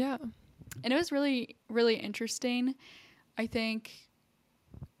him. Yeah. And it was really, really interesting. I think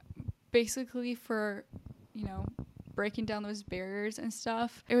basically for, breaking down those barriers and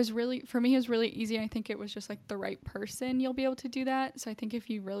stuff, for me, it was really easy. I think it was just like the right person, you'll be able to do that. So I think if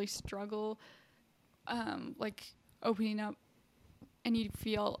you really struggle, like opening up and you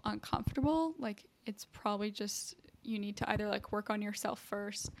feel uncomfortable, like it's probably just, you need to either like work on yourself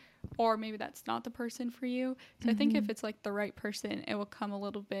first, or maybe that's not the person for you. So I think if it's like the right person, it will come a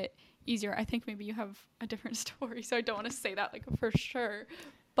little bit easier. I think maybe you have a different story, so I don't want to say that like for sure,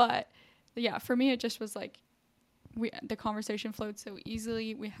 but yeah, for me it just was like the conversation flowed so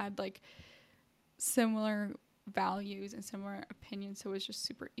easily. We had like similar values and similar opinions, so it was just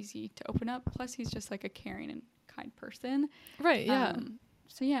super easy to open up. Plus he's just like a caring and kind person, right?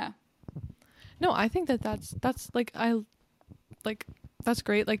 So yeah, no, I think that's like, I like, that's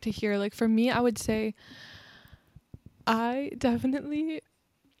great like to hear. Like for me, I would say I definitely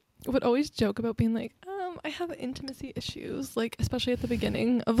would always joke about being like, I have intimacy issues, like especially at the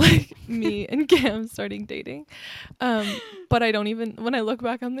beginning of like me and Cam starting dating. But I don't even, when I look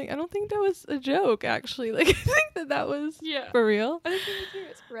back, I'm like, I don't think that was a joke actually. Like I think that was for real. I think it was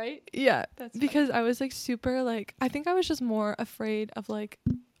serious, right? Yeah. That's because funny. I was like super like, I think I was just more afraid of like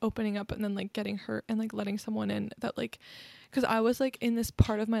opening up and then like getting hurt and like letting someone in that like, because I was like in this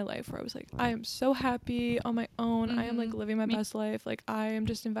part of my life where I was like, I am so happy on my own. I am like living my best life. Like I am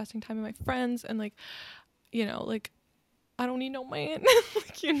just investing time in my friends and like, you know, like I don't need no man.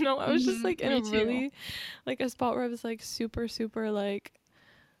 Like, you know, I was just like in a really like a spot where I was like super like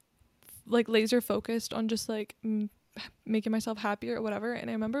laser focused on just like making myself happier or whatever. And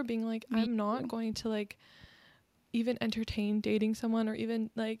I remember being like, I'm not going to like even entertain dating someone or even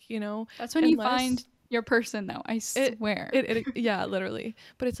like, you know, that's when you find your person though, I swear. It yeah, literally.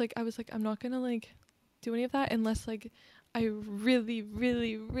 But it's like I was like, I'm not gonna like do any of that unless like I really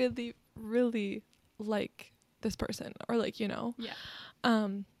like this person or like, you know.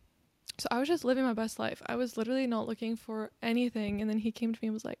 So I was just living my best life. I was literally not looking for anything, and then he came to me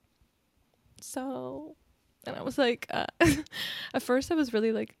and was like, so, and I was like at first I was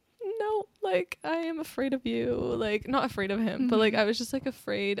really like, no, like I am afraid of you, like not afraid of him, but like I was just like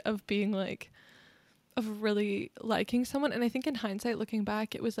afraid of being like of really liking someone. And I think in hindsight looking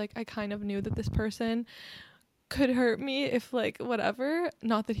back, it was like I kind of knew that this person could hurt me if like whatever,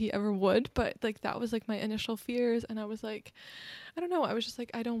 not that he ever would, but like that was like my initial fears. And I was like, I don't know, I was just like,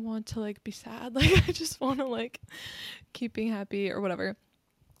 I don't want to like be sad, like I just want to like keep being happy or whatever.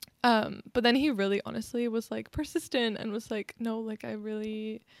 But then he really honestly was like persistent and was like, no, like I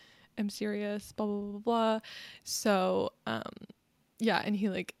really am serious, blah blah blah blah, blah. So yeah, and he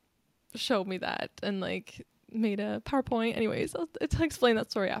like showed me that and like made a PowerPoint. Anyways, I'll explain that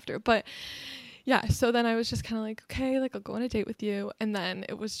story after. But yeah, so then I was just kind of like, okay, like I'll go on a date with you. And then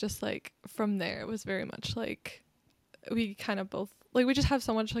it was just like from there it was very much like we kind of both like we just have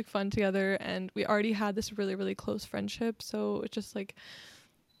so much like fun together, and we already had this really close friendship, so it just like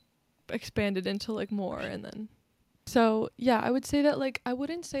expanded into like more. And then so yeah, I would say that like I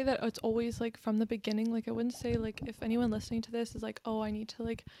wouldn't say that it's always like from the beginning. Like I wouldn't say like if anyone listening to this is like, oh, I need to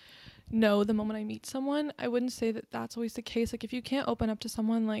like know the moment I meet someone, I wouldn't say that that's always the case. Like if you can't open up to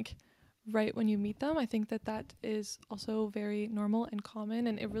someone like right when you meet them, I think that that is also very normal and common,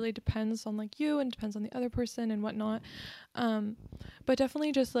 and it really depends on like you and depends on the other person and whatnot. But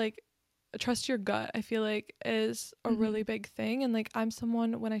definitely just like trust your gut, I feel like is a really big thing. And like I'm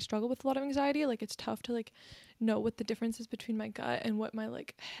someone, when I struggle with a lot of anxiety, like it's tough to like know what the difference is between my gut and what my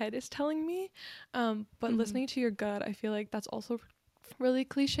like head is telling me. But listening to your gut, I feel like that's also really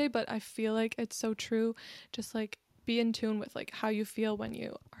cliche, but I feel like it's so true. Just like be in tune with like how you feel when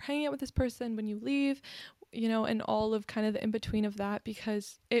you are hanging out with this person, when you leave, you know, and all of kind of the in between of that,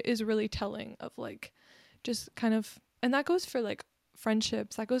 because it is really telling of like just kind of, and that goes for like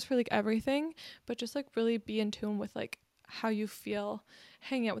friendships, that goes for like everything, but just like really be in tune with like how you feel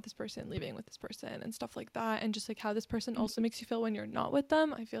hanging out with this person, leaving with this person and stuff like that, and just like how this person also makes you feel when you're not with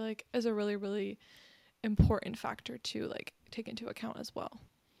them, I feel like is a really important factor to like take into account as well.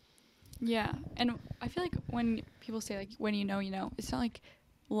 Yeah, and I feel like when people say like when you know, it's not like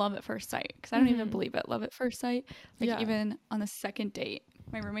love at first sight, because I don't even believe it. Love at first sight, like even on the second date,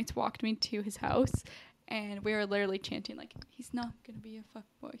 my roommates walked me to his house, and we were literally chanting like, "He's not gonna be a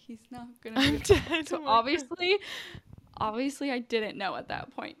fuckboy. He's not gonna be." So obviously, I didn't know at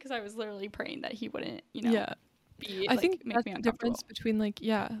that point because I was literally praying that he wouldn't, be. I like, think make that's me the uncomfortable. difference between like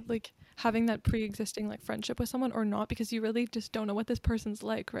like having that pre-existing like friendship with someone or not, because you really just don't know what this person's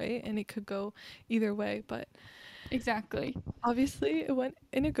like, right? And it could go either way, but Exactly. obviously it went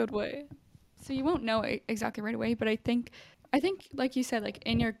in a good way. So you won't know it exactly right away, but I think like you said, like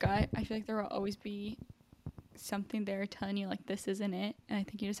in your gut, I feel like there will always be something there telling you like this isn't it, and I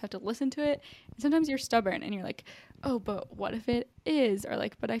think you just have to listen to it. And sometimes you're stubborn and you're like, oh, but what if it is, or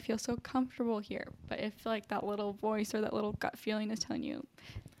like, but I feel so comfortable here. But if like that little voice or that little gut feeling is telling you,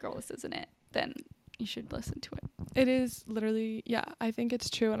 girl, this isn't it, then you should listen to it. It is literally, yeah, I think it's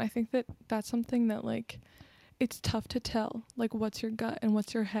true. And I think that that's something that like it's tough to tell, like what's your gut and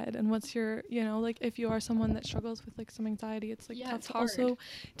what's your head and what's your, you know, like if you are someone that struggles with like some anxiety, it's like tough to also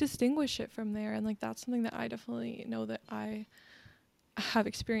distinguish it from there. And like that's something that I definitely know that I have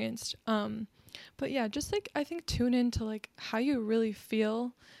experienced. But yeah, just like I think tune into like how you really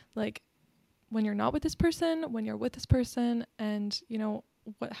feel like when you're not with this person, when you're with this person, and you know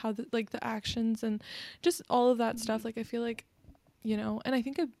how the actions and just all of that stuff. Like I feel like, you know, and I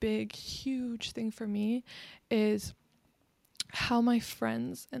think a big huge thing for me is how my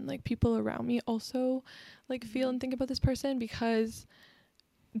friends and like people around me also like feel and think about this person, because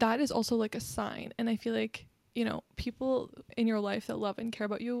that is also like a sign. And I feel like, you know, people in your life that love and care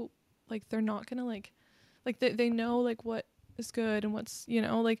about you, like they're not gonna like they know like what is good and what's, you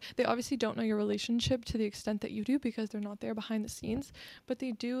know, like they obviously don't know your relationship to the extent that you do because they're not there behind the scenes, but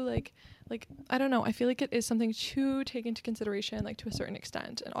they do like I don't know, I feel like it is something to take into consideration, like to a certain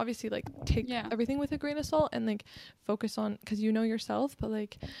extent, and obviously like take everything with a grain of salt and like focus on, because you know yourself, but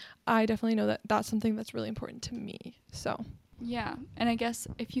like I definitely know that that's something that's really important to me. So yeah, and I guess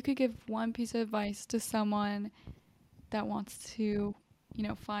if you could give one piece of advice to someone that wants to, you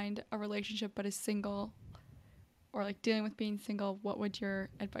know, find a relationship but is single, or like dealing with being single, what would your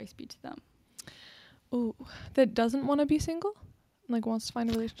advice be to them? Ooh, that doesn't want to be single, like wants to find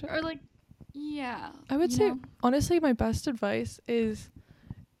a relationship, Or like, yeah, I would say honestly my best advice is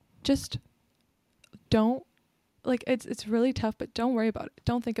just don't, like it's really tough, but don't worry about it,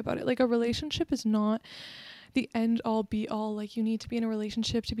 don't think about it. Like a relationship is not the end all be all, like you need to be in a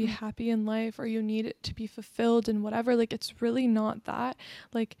relationship to be happy in life, or you need it to be fulfilled and whatever. Like it's really not that.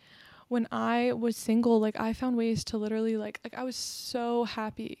 Like when I was single, like I found ways to literally like I was so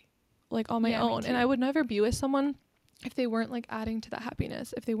happy like on my own, and I would never be with someone if they weren't like adding to that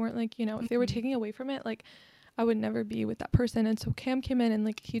happiness, if they weren't like, you know, if they were taking away from it, like I would never be with that person. And so Cam came in and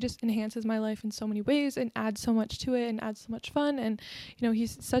like he just enhances my life in so many ways and adds so much to it and adds so much fun, and you know,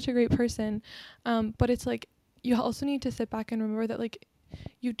 he's such a great person. But it's like you also need to sit back and remember that like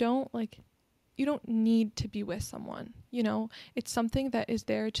you don't need to be with someone, you know. It's something that is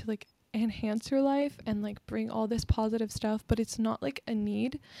there to like enhance your life and like bring all this positive stuff, but it's not like a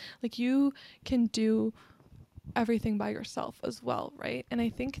need. Like you can do everything by yourself as well, right? And I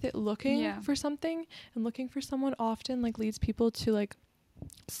think that looking for something and looking for someone often like leads people to like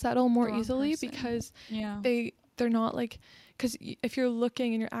settle more easily because they're not like, because if you're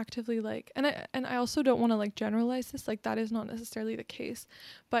looking and you're actively like, and I also don't want to like generalize this, like that is not necessarily the case,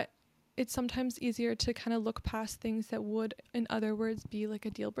 but it's sometimes easier to kind of look past things that would in other words be like a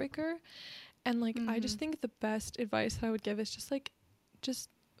deal breaker. And like I just think the best advice that I would give is just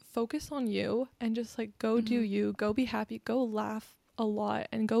focus on you and just like go do you, go be happy, go laugh a lot,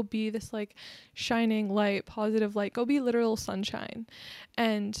 and go be this like shining light, positive light, go be literal sunshine.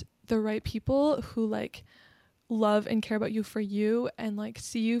 And the right people who like love and care about you for you and like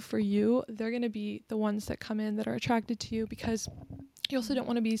see you for you, they're going to be the ones that come in that are attracted to you, because you also don't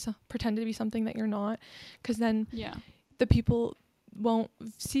want to be pretend to be something that you're not, because then the people won't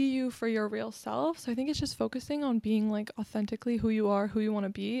see you for your real self. So I think it's just focusing on being like authentically who you are, who you want to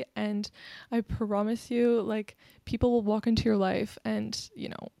be, and I promise you like people will walk into your life and, you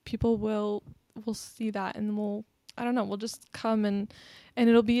know, people will see that and will just come and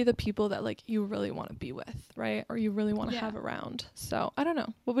it'll be the people that like you really want to be with, right? Or you really want to have around. So I don't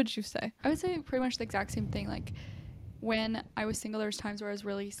know, what would you say? I would say pretty much the exact same thing. Like when I was single, there was times where I was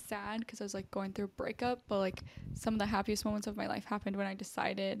really sad because I was like going through a breakup, but like some of the happiest moments of my life happened when I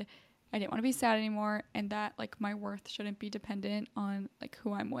decided I didn't want to be sad anymore, and that like my worth shouldn't be dependent on like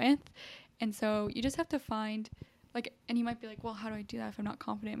who I'm with. And so you just have to find like, and you might be like, well, how do I do that if I'm not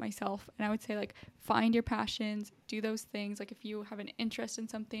confident in myself? And I would say like find your passions, do those things. Like if you have an interest in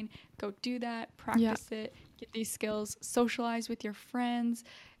something, go do that, practice it, get these skills, socialize with your friends,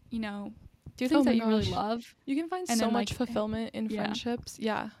 you know, do things that you really love. You can find so much fulfillment in friendships.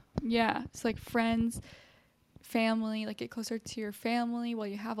 Yeah. It's like friends, family, like get closer to your family while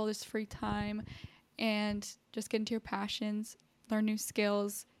you have all this free time, and just get into your passions, learn new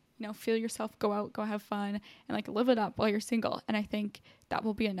skills, you know, feel yourself, go out, go have fun, and like live it up while you're single. And I think that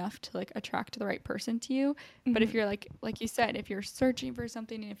will be enough to like attract the right person to you. But if you're like you said, if you're searching for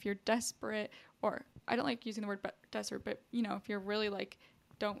something and if you're desperate, or I don't like using the word desperate, but you know, if you're really like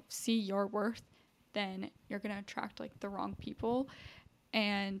don't see your worth, then you're going to attract like the wrong people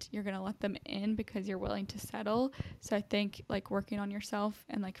and you're going to let them in because you're willing to settle. So I think like working on yourself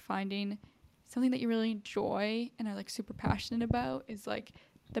and like finding something that you really enjoy and are like super passionate about is like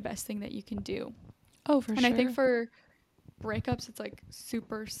the best thing that you can do. Oh, for sure. And I think for breakups, it's like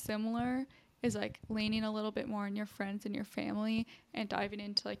super similar, is like leaning a little bit more on your friends and your family and diving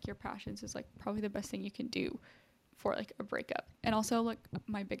into like your passions is like probably the best thing you can do for like a breakup. And also like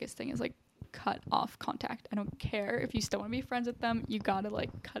my biggest thing is like cut off contact. I don't care if you still want to be friends with them, you gotta like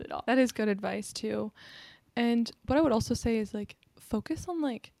cut it off. That is good advice too. And what I would also say is like focus on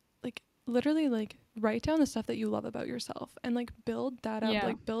like literally like write down the stuff that you love about yourself and like build that up.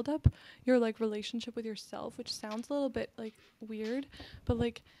 Like build up your like relationship with yourself, which sounds a little bit like weird, but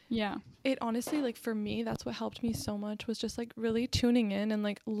like it honestly, like for me, that's what helped me so much, was just like really tuning in and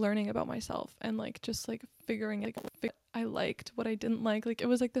like learning about myself and like just like figuring like I liked, what I didn't like it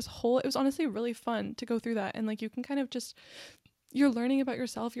was like this whole, it was honestly really fun to go through that. And like you can kind of just, you're learning about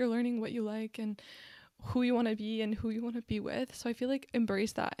yourself, you're learning what you like and who you want to be and who you want to be with. So I feel like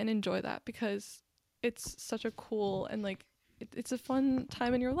embrace that and enjoy that, because it's such a cool and like it's a fun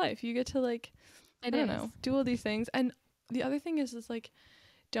time in your life. You get to like, I don't know, do all these things. And the other thing is like,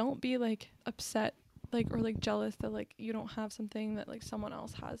 don't be like upset like or like jealous that like you don't have something that like someone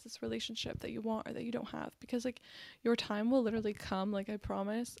else has, this relationship that you want or that you don't have, because like your time will literally come, like I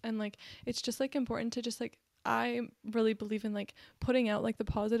promise. And like it's just like important to just like, I really believe in like putting out like the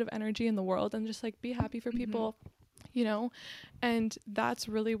positive energy in the world and just like be happy for people, you know. And that's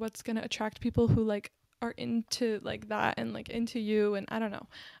really what's gonna attract people who like are into like that and like into you. And I don't know,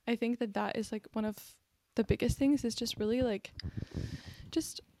 I think that that is like one of the biggest things, is just really like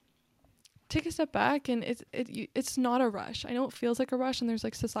just take a step back. And it's not a rush. I know it feels like a rush and there's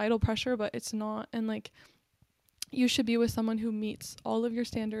like societal pressure, but it's not. And like you should be with someone who meets all of your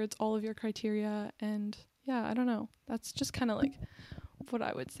standards, all of your criteria. And yeah, I don't know, that's just kind of like what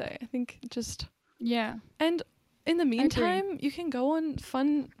I would say. I think just and in the meantime you can go on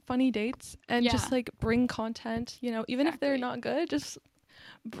funny dates and just like bring content, you know, even if they're not good, just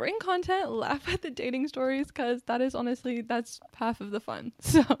bring content, laugh at the dating stories, because that is honestly, that's half of the fun.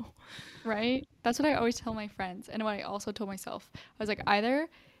 So right, that's what I always tell my friends, and what I also told myself. I was like, either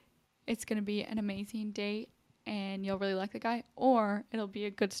it's gonna be an amazing date and you'll really like the guy, or it'll be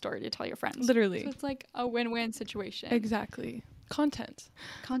a good story to tell your friends. Literally, so it's like a win-win situation. Exactly. Content,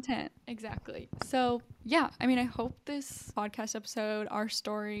 exactly. So yeah, I mean, I hope this podcast episode, our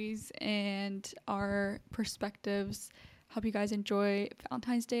stories and our perspectives, help you guys enjoy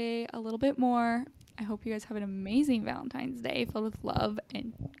Valentine's Day a little bit more. I hope you guys have an amazing Valentine's Day filled with love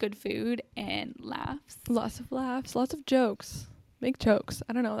and good food and laughs. Lots of laughs, lots of jokes. Make jokes.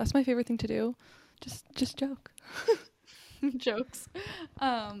 I don't know, that's my favorite thing to do. Just joke. Jokes.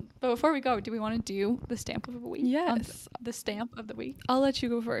 But before we go, do we want to do the stamp of the week? Yes. The stamp of the week. I'll let you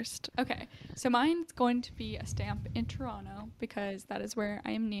go first. Okay. So mine's going to be a stamp in Toronto, because that is where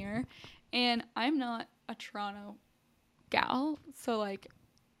I am near. And I'm not a Toronto gal, so like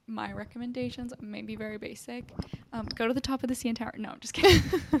my recommendations may be very basic. Go to the top of the CN Tower. No, I'm just kidding.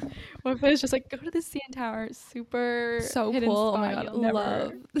 What if it's just like, go to the CN Tower? Super so hidden cool. spot. Oh my god, You'll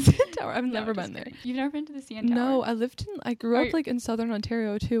love the CN Tower. I've No, never just been there. kidding. You've never been to the CN Tower? No, I grew up like in southern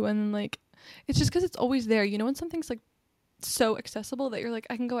Ontario too, and like it's just because it's always there, you know, when something's like so accessible that you're like,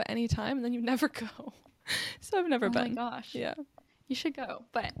 I can go at any time, and then you never go. So I've never been. Oh my gosh. Yeah, you should go.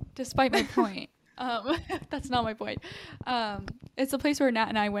 But despite my point, that's not my point. It's a place where Nat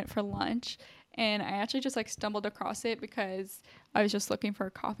and I went for lunch, and I actually just like stumbled across it because I was just looking for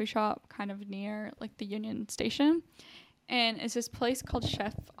a coffee shop kind of near like the Union Station. And it's this place called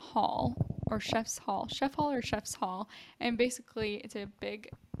Chef's Hall. And basically it's a big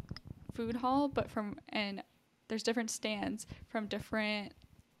food hall, and there's different stands from different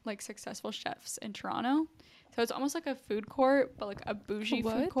like successful chefs in Toronto. So it's almost like a food court, but like a bougie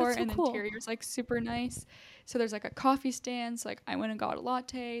food court. So and the interior's like super nice. So there's like a coffee stand. So like I went and got a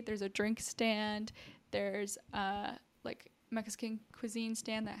latte. There's a drink stand. There's like Mexican cuisine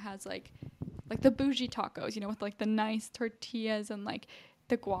stand that has like the bougie tacos, you know, with like the nice tortillas, and like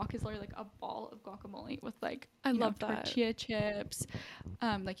the guac is literally like a ball of guacamole with like I love that. Tortilla chips.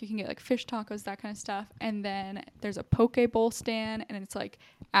 Like you can get like fish tacos, that kind of stuff. And then there's a poke bowl stand, and it's like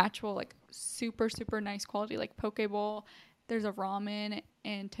actual like super super nice quality like poke bowl. There's a ramen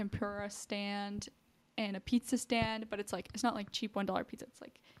and tempura stand and a pizza stand, but it's like, it's not like cheap $1 pizza. It's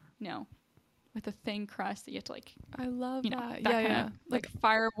like, you know, with a thin crust that you have to like, I love that. That kind of like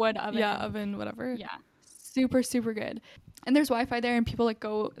firewood oven. Yeah, oven, whatever. Yeah, super super good. And there's Wi-Fi there, and people like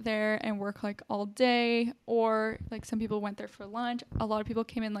go there and work like all day, or like some people went there for lunch. A lot of people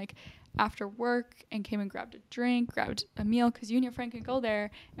came in like after work and came and grabbed a drink, grabbed a meal, because you and your friend can go there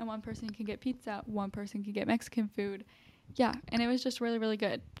and one person can get pizza, one person can get Mexican food. Yeah, and it was just really really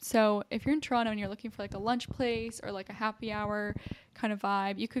good. So if you're in Toronto and you're looking for like a lunch place or like a happy hour kind of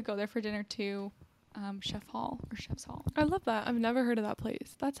vibe, you could go there for dinner too. Chef's Hall. I love that. I've never heard of that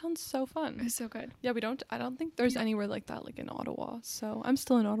place. That sounds so fun. It's so good. Yeah, I don't think there's anywhere like that like in Ottawa. So I'm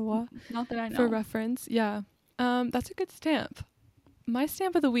still in Ottawa. Not that I know. For reference. Yeah. That's a good stamp. My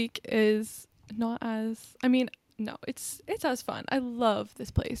stamp of the week is not as, I mean, no, it's as fun. I love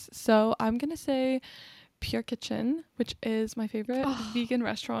this place. So I'm going to say Pure Kitchen, which is my favorite vegan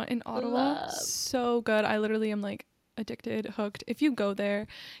restaurant in Ottawa. So good. I literally am like addicted, hooked. If you go there,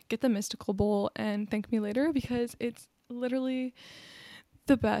 get the mystical bowl and thank me later, because it's literally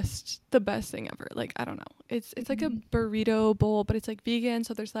the best thing ever. Like, I don't know, it's like a burrito bowl, but it's like vegan.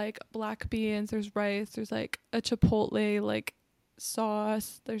 So there's like black beans, there's rice, there's like a chipotle like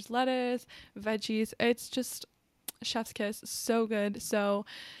sauce, there's lettuce, veggies. It's just chef's kiss. So good. So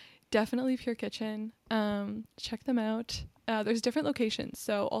definitely Pure Kitchen. Check them out. There's different locations.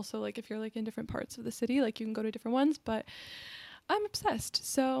 So also like if you're like in different parts of the city, like you can go to different ones, but I'm obsessed.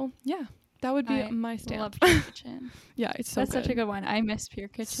 So yeah, that would be my stamp. Love Pure Kitchen. Yeah, it's so That's good. such a good one. I miss Pure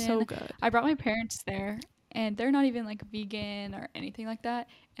Kitchen. So good. I brought my parents there, and they're not even like vegan or anything like that,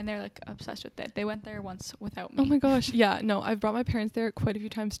 and they're like obsessed with it. They went there once without me. Oh my gosh. Yeah, no, I've brought my parents there quite a few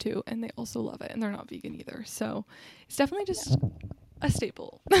times too, and they also love it, and they're not vegan either. So it's definitely just a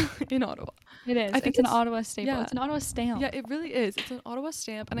staple in Ottawa. It is. I think it's an Ottawa staple. Yeah. It's an Ottawa stamp. Yeah, it really is. It's an Ottawa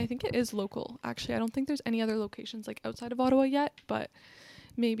stamp, and I think it is local. Actually, I don't think there's any other locations like outside of Ottawa yet, but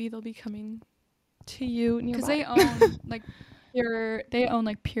maybe they'll be coming to you nearby. Because they own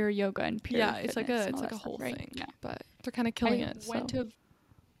like Pure Yoga and Pure it's like a whole right? thing. Yeah, but they're kind of killing it. I went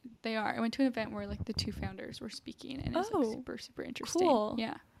to an event where like the two founders were speaking, and it was like super, super interesting. Cool.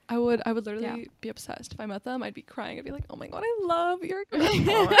 Yeah. I would literally be obsessed. If I met them, I'd be crying. I'd be like, oh my God, I love your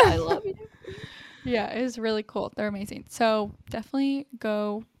I love you. Yeah, it was really cool. They're amazing. So definitely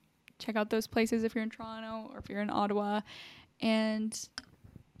go check out those places if you're in Toronto or if you're in Ottawa. And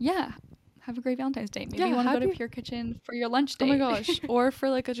yeah, have a great Valentine's Day. Maybe you want to go to Pure Kitchen for your lunch date. Oh my gosh. Or for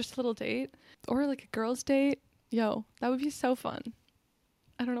like just a little date. Or like a girl's date. Yo, that would be so fun.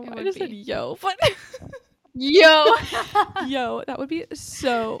 I don't know why I just said yo, but yo. Yo, that would be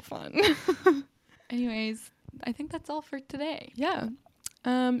so fun. Anyways, I think that's all for today. Yeah.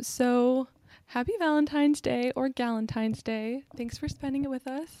 So happy Valentine's Day or GAL-entine's Day. Thanks for spending it with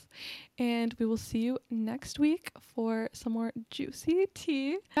us. And we will see you next week for some more juicy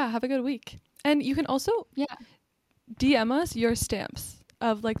tea. Yeah, have a good week. And you can also DM us your stamps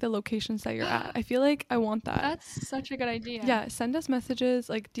of like the locations that you're at. I feel like I want that. That's such a good idea. Yeah, send us messages,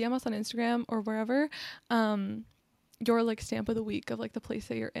 like DM us on Instagram or wherever. Your like stamp of the week of like the place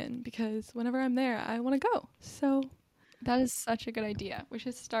that you're in, because whenever I'm there, I want to go. So that is such a good idea. We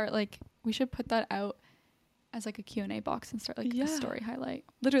should put that out as like a Q&A box and start like a story highlight.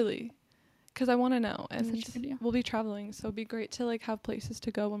 Literally, because I want to know, and that's such a good idea. We'll be traveling, so it'd be great to like have places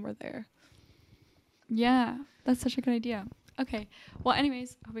to go when we're there. Yeah, that's such a good idea. Okay, well,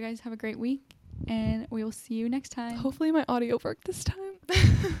 anyways, hope you guys have a great week, and we will see you next time. Hopefully my audio worked this time.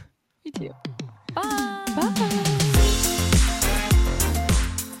 Me too. Bye. Bye.